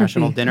Trump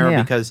International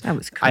dinner because that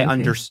was I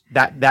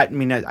understand that. I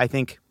mean, I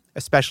think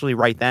especially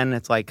right then,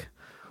 it's like,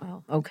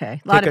 well,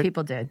 okay. A lot of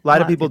people did. A lot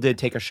of people did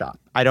take a shot.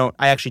 I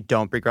actually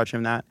don't begrudge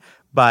him that,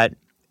 but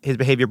his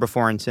behavior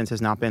before and since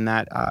has not been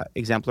that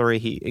exemplary.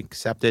 He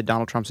accepted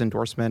Donald Trump's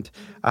endorsement.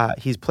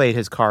 He's played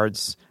his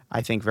cards,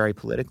 I think, very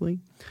politically.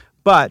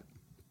 But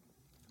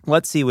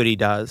let's see what he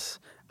does.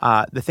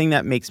 The thing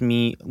that makes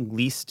me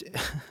least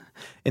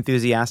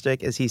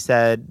enthusiastic is he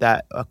said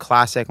that a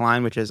classic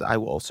line, which is, I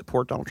will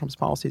support Donald Trump's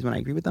policies when I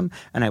agree with them,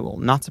 and I will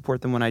not support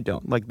them when I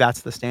don't. Like,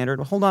 that's the standard.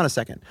 Well, hold on a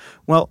second.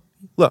 Well,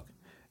 look.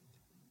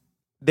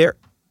 There,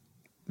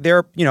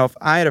 if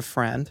I had a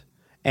friend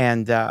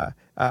and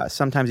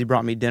sometimes he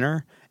brought me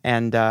dinner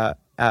and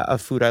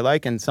of food I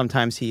like, and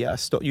sometimes he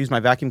used my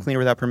vacuum cleaner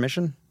without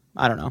permission,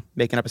 I don't know,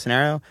 making up a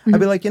scenario, I'd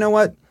be like, you know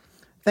what?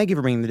 Thank you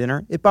for bringing the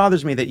dinner. It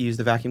bothers me that you use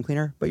the vacuum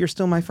cleaner, but you're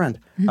still my friend.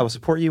 I will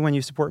support you when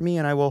you support me,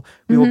 and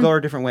we will go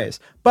our different ways.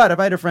 But if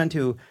I had a friend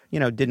who,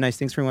 did nice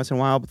things for me once in a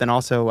while, but then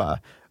also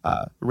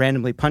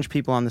randomly punched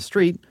people on the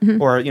street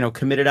or,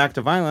 committed act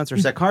of violence or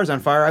set cars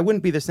on fire, I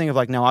wouldn't be this thing of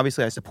like, no,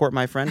 obviously I support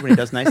my friend when he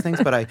does nice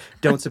things, but I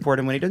don't support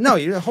him when he does.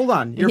 No, hold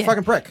on. You're a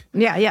fucking prick.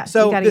 Yeah.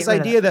 So this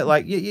idea that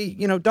like,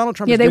 Donald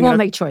Trump is they won't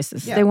make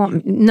choices. Yeah. They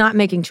won't. Not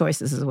making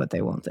choices is what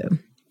they won't do.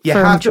 You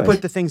have to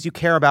put the things you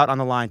care about on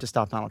the line to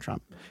stop Donald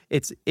Trump.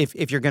 It's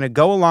if you're going to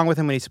go along with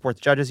him when he supports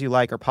judges you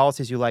like or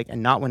policies you like,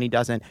 and not when he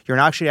doesn't, you're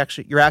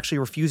actually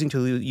refusing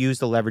to use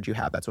the leverage you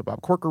have. That's what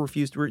Bob Corker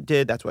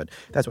did. That's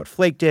what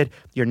Flake did.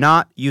 You're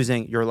not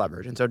using your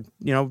leverage, and so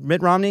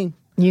Mitt Romney,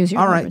 use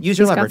your leverage. Use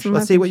your leverage.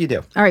 Let's see what you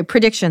do. All right,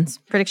 predictions.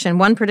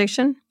 One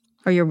prediction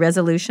or your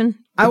resolution.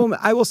 I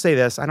will say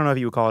this. I don't know if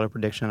you would call it a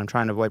prediction. I'm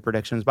trying to avoid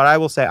predictions, but I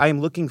will say I am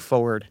looking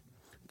forward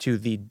to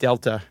the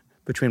delta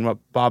between what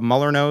Bob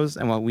Mueller knows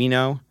and what we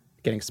know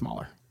getting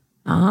smaller.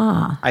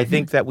 I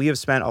think that we have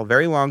spent a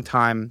very long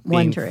time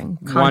wondering,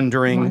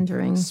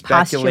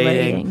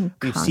 speculating.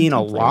 We've seen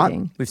a lot.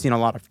 We've seen a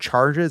lot of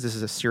charges. This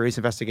is a serious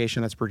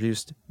investigation that's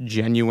produced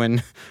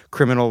genuine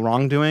criminal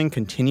wrongdoing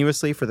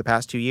continuously for the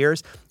past 2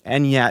 years.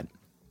 And yet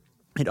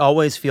it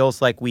always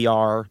feels like we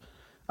are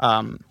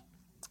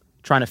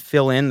trying to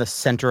fill in the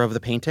center of the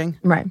painting,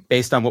 right?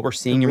 Based on what we're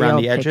seeing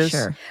around the edges.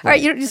 All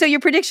right. So your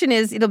prediction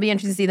is it'll be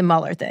interesting to see the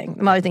Mueller thing.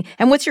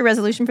 And what's your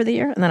resolution for the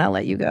year? And then I'll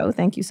let you go.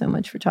 Thank you so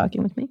much for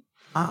talking with me.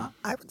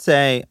 I would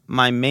say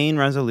my main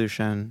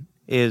resolution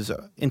is,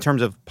 in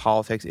terms of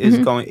politics,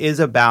 is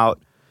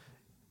about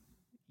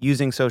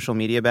using social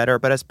media better.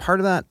 But as part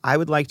of that, I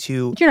would like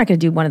to. You're not going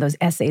to do one of those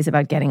essays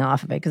about getting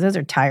off of it because those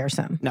are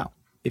tiresome. No.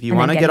 If you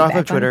want to get off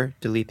of Twitter,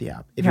 delete the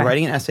app. If you're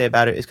writing an essay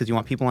about it, it's because you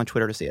want people on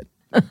Twitter to see it.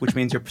 which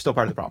means you're still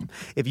part of the problem.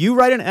 If you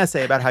write an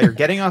essay about how you're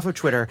getting off of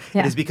Twitter,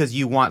 Yeah. it is because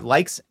you want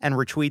likes and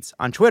retweets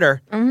on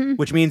Twitter,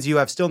 which means you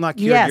have still not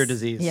cured Yes. your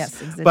disease.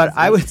 Yes, it's a but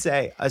I disease. would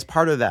say, as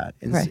part of that,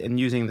 in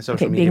using the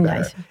social Okay, media being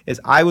better, nice.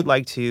 is I would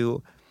like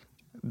to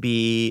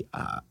be,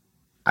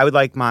 I would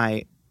like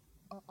my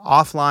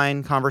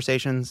offline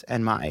conversations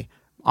and my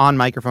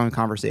on-microphone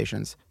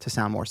conversations to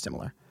sound more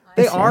similar.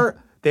 They are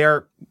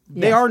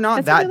not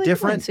That's that really good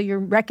different. point. So you're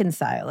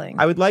reconciling.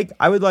 I would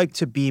like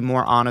to be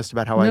more honest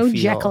about how I no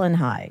feel. Jekyll and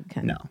Hyde.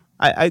 No.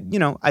 I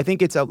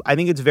think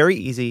it's very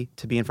easy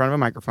to be in front of a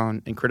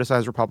microphone and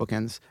criticize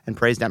Republicans and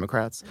praise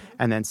Democrats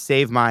and then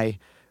save my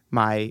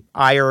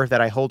ire that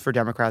I hold for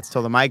Democrats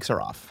till the mics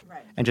are off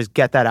and just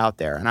get that out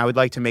there. And I would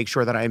like to make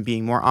sure that I am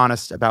being more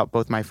honest about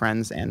both my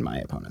friends and my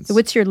opponents. So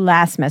what's your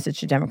last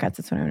message to Democrats?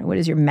 That's what I want to know. What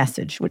is your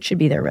message? What should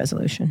be their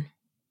resolution?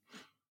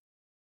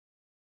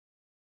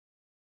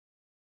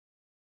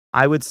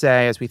 I would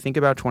say, as we think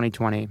about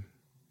 2020,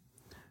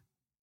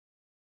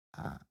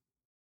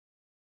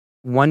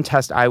 one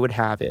test I would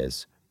have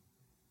is,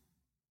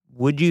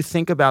 would you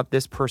think about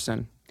this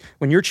person?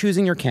 When you're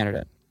choosing your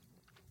candidate,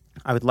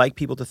 I would like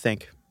people to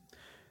think,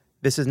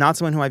 this is not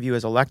someone who I view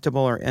as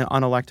electable or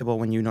unelectable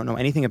when you don't know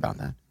anything about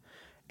that.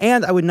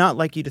 And I would not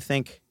like you to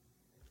think,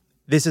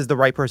 this is the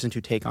right person to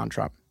take on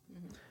Trump.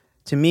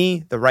 To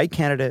me, the right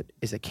candidate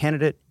is a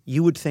candidate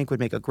you would think would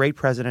make a great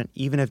president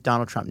even if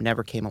Donald Trump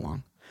never came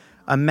along.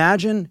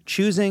 Imagine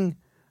choosing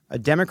a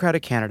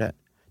Democratic candidate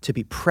to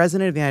be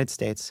president of the United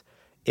States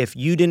if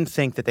you didn't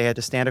think that they had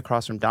to stand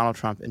across from Donald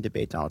Trump and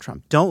debate Donald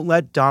Trump. Don't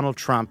let Donald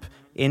Trump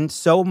in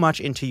so much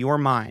into your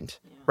mind.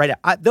 Right?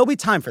 There'll be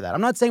time for that.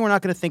 I'm not saying we're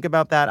not going to think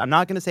about that. I'm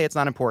not going to say it's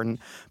not important,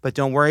 but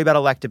don't worry about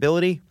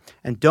electability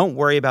and don't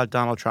worry about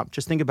Donald Trump.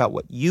 Just think about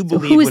what you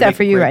believe. Who is would that make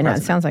for a you great right now? It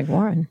president. sounds like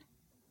Warren.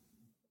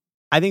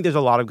 I think there's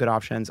a lot of good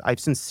options.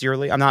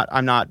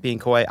 I'm not being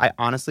coy. I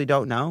honestly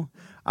don't know.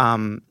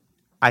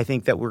 I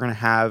think that we're going to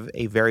have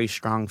a very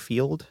strong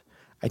field.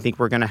 I think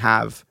we're going to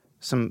have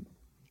some.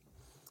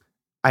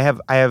 I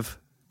have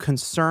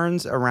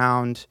concerns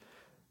around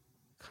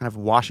kind of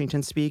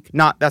Washington speak.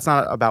 That's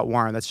not about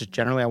Warren. That's just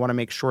generally I want to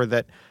make sure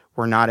that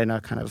we're not in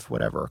a kind of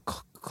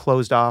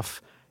closed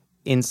off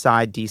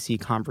inside DC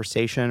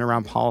conversation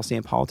around policy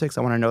and politics.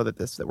 I want to know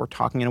that we're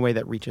talking in a way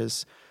that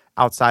reaches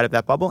outside of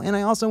that bubble. And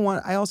I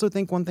also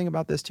think one thing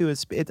about this too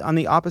is it's on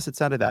the opposite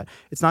side of that.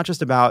 It's not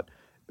just about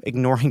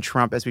ignoring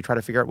Trump as we try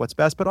to figure out what's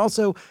best, but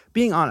also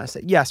being honest.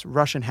 Yes,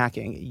 Russian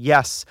hacking.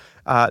 Yes,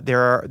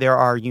 there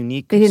are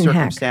unique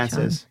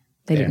circumstances.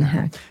 They didn't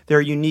hack. There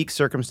are unique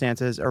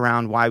circumstances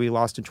around why we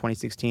lost in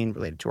 2016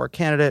 related to our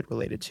candidate,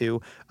 related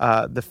to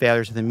the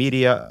failures of the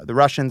media, the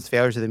Russians'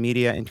 failures of the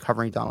media in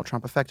covering Donald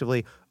Trump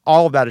effectively.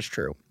 All of that is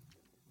true.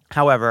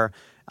 However,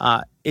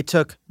 it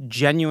took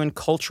genuine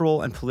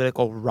cultural and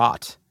political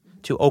rot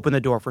to open the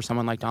door for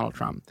someone like Donald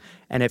Trump.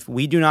 And if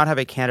we do not have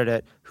a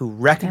candidate who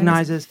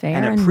recognizes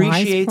and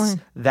appreciates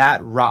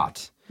that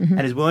rot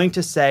and is willing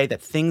to say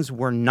that things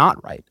were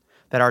not right,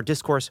 that our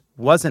discourse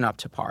wasn't up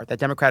to par, that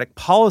Democratic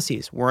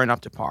policies weren't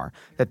up to par,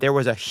 that there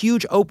was a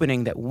huge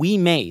opening that we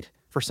made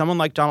for someone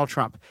like Donald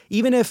Trump,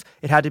 even if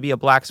it had to be a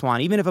black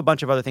swan, even if a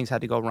bunch of other things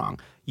had to go wrong,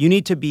 you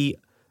need to be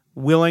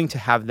willing to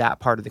have that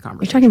part of the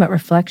conversation. You're talking about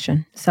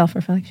reflection,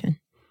 self-reflection.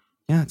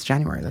 Yeah, it's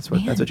January. That's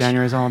what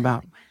January is all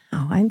about.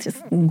 Oh,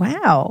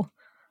 wow.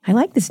 I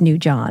like this new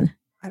John.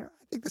 I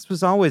think this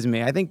was always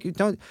me. I think you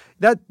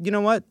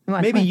know what?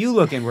 What? Maybe you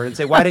look inward and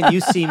say, why didn't you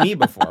see me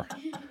before?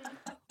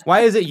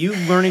 Why is it you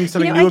learning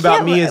something new I about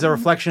can't me as a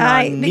reflection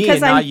on me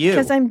and not you?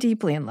 Because I'm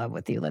deeply in love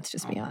with you. Let's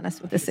just be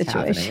honest with the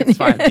situation. It's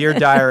fine. Dear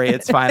diary,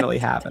 it's finally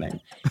happening.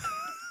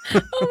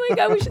 Oh my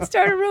God, we should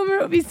start a rumor.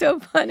 It would be so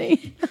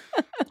funny.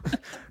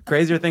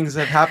 Crazier things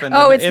have happened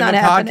It's in not the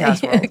happening.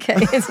 podcast world. Okay,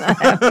 it's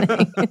not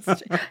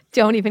happening.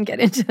 Don't even get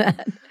into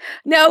that.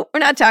 No,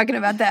 we're not talking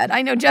about that.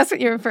 I know just what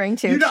you're referring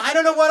to. I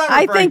don't know what I'm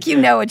referring to. I think you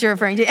know what you're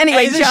referring to.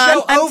 Anyway, Is this John,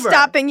 show I'm over?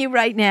 stopping you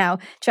right now.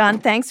 John,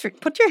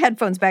 put your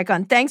headphones back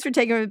on. Thanks for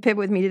taking a pivot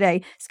with me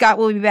today. Scott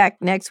will be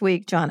back next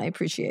week. John, I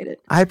appreciate it.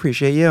 I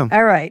appreciate you.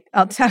 All right.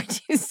 I'll talk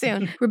to you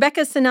soon.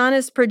 Rebecca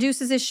Sananis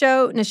produces this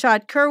show.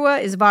 Nishat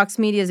Kurwa is Vox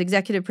Media's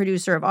executive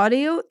producer of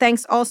audio.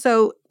 Thanks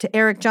also to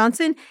Eric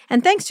Johnson.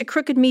 And thanks to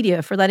Crooked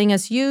Media for letting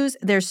us use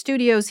their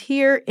studios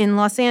here in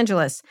Los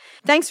Angeles.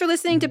 Thanks for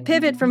listening to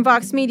Pivot from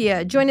Vox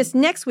Media. Join us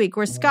next week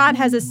where Scott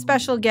has a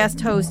special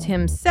guest host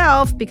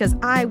himself because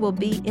I will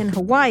be in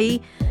Hawaii.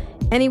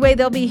 Anyway,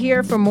 they'll be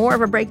here for more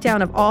of a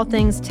breakdown of all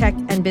things tech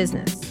and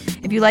business.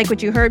 If you like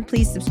what you heard,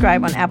 please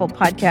subscribe on Apple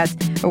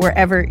Podcasts or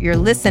wherever you're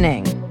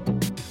listening.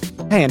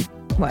 Hey, and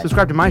What?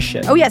 subscribe to my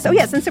shit. Oh, yes,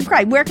 and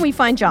subscribe. Where can we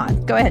find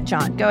John? Go ahead,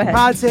 John. Go ahead.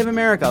 Pod Save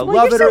America. Well,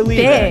 love you're it or so leave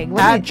big. it. What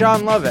do you- At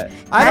John Lovett.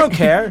 I don't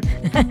care.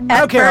 I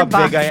don't care how Bird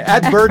Box. big I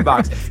am. At Bird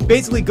Box.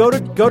 Basically, go to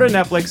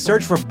Netflix,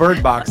 search for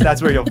Bird Box.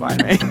 That's where you'll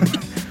find me.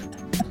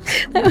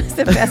 That was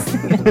the best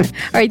thing ever. All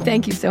right,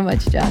 thank you so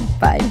much, John.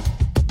 Bye.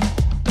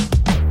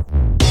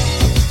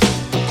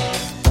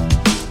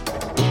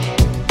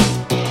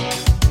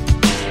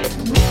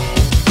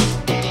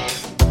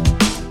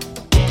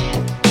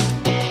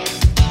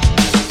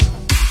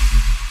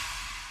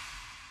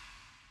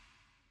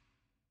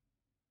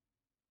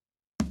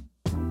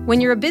 When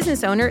you're a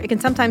business owner, it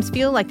can sometimes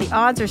feel like the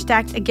odds are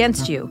stacked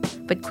against you.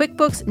 But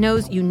QuickBooks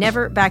knows you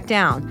never back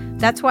down.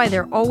 That's why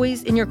they're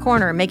always in your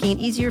corner, making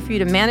it easier for you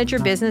to manage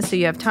your business so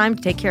you have time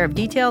to take care of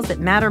details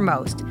that matter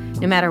most.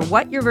 No matter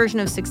what your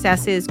version of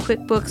success is,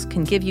 QuickBooks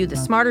can give you the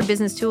smarter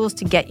business tools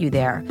to get you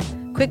there.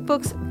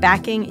 QuickBooks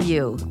backing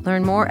you.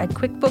 Learn more at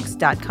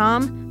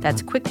QuickBooks.com.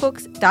 That's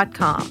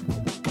QuickBooks.com.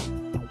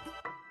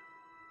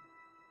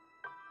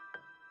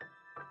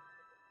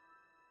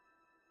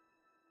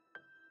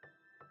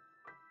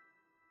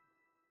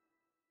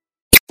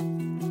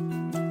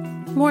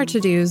 More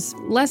to-dos,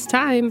 less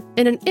time,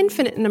 and an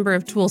infinite number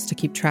of tools to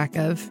keep track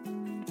of.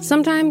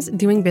 Sometimes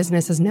doing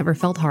business has never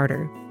felt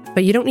harder,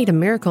 but you don't need a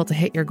miracle to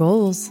hit your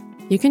goals.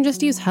 You can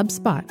just use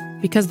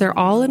HubSpot, because their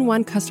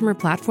all-in-one customer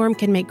platform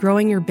can make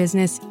growing your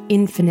business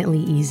infinitely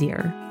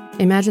easier.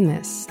 Imagine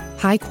this: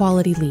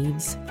 high-quality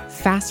leads,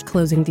 fast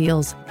closing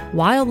deals,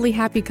 wildly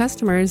happy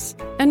customers,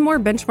 and more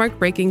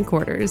benchmark-breaking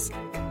quarters.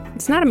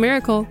 It's not a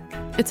miracle,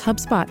 it's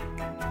HubSpot.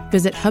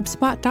 Visit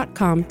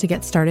HubSpot.com to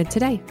get started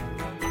today.